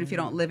on. So even if you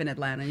don't live in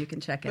Atlanta, you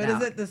can check it out.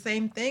 But is it the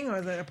same thing or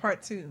is it a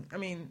part two? I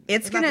mean,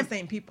 it's not the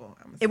same people.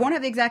 It won't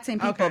have the exact same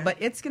people, but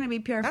it's going to be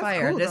pure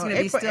fire. Cool, There's going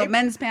to be still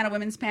men's panel,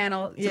 women's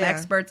panel, some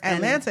experts.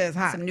 Atlanta is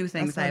hot. Some new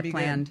things I have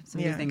planned.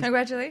 Some new things.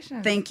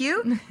 Congratulations. Thank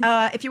you.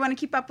 If you want to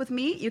keep up with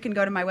me, you can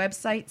go to my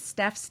website,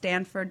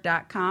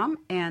 stephstanford.com,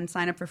 and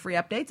sign up for free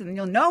updates, and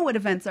you'll know what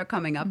events are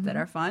coming up that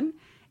are fun.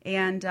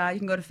 And you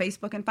can go to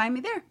Facebook and find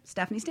me there,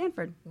 Stephanie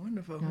Stanford.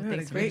 Wonderful.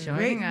 Thanks for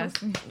joining us.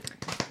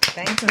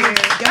 Thank you.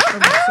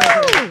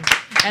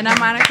 And I'm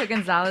Monica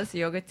Gonzalez,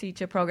 yoga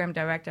teacher, program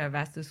director at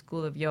Vastu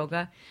School of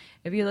Yoga.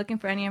 If you're looking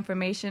for any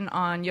information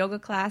on yoga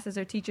classes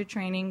or teacher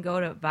training, go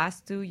to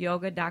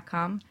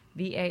vastuyoga.com,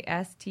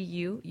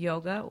 VASTU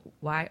yoga,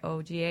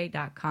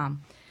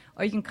 YOGA.com.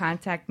 Or you can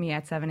contact me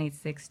at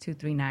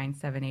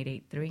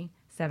 786-239-7883,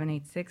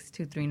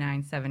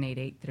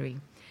 786-239-7883.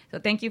 So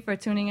thank you for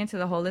tuning into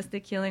the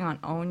Holistic Healing on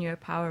Own Your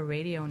Power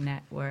Radio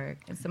Network.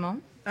 And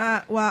Simone?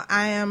 Well,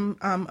 I am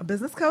a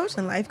business coach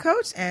and life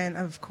coach, and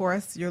of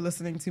course, you're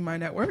listening to my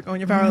network, Own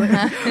Your Power,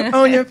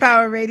 Own Your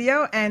Power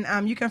Radio,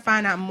 and you can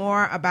find out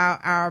more about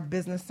our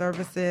business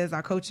services,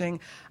 our coaching,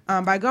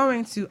 by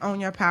going to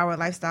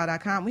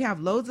ownyourpowerlifestyle.com. We have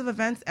loads of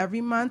events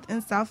every month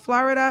in South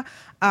Florida,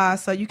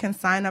 so you can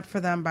sign up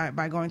for them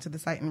by going to the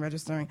site and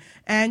registering.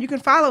 And you can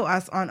follow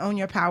us on Own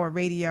Your Power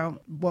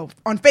Radio, well,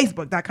 on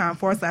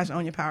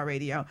Facebook.com/Own Your Power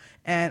Radio.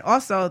 And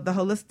also, the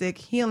Holistic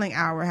Healing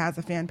Hour has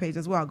a fan page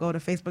as well. Go to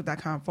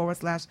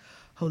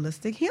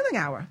Facebook.com/Holistic Healing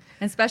Hour.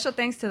 And special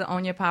thanks to the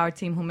Own Your Power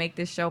team who make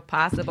this show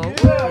possible.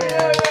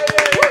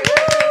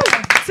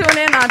 Tune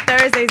in on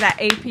Thursdays at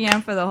 8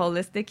 p.m. for the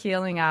Holistic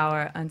Healing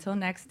Hour. Until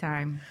next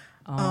time.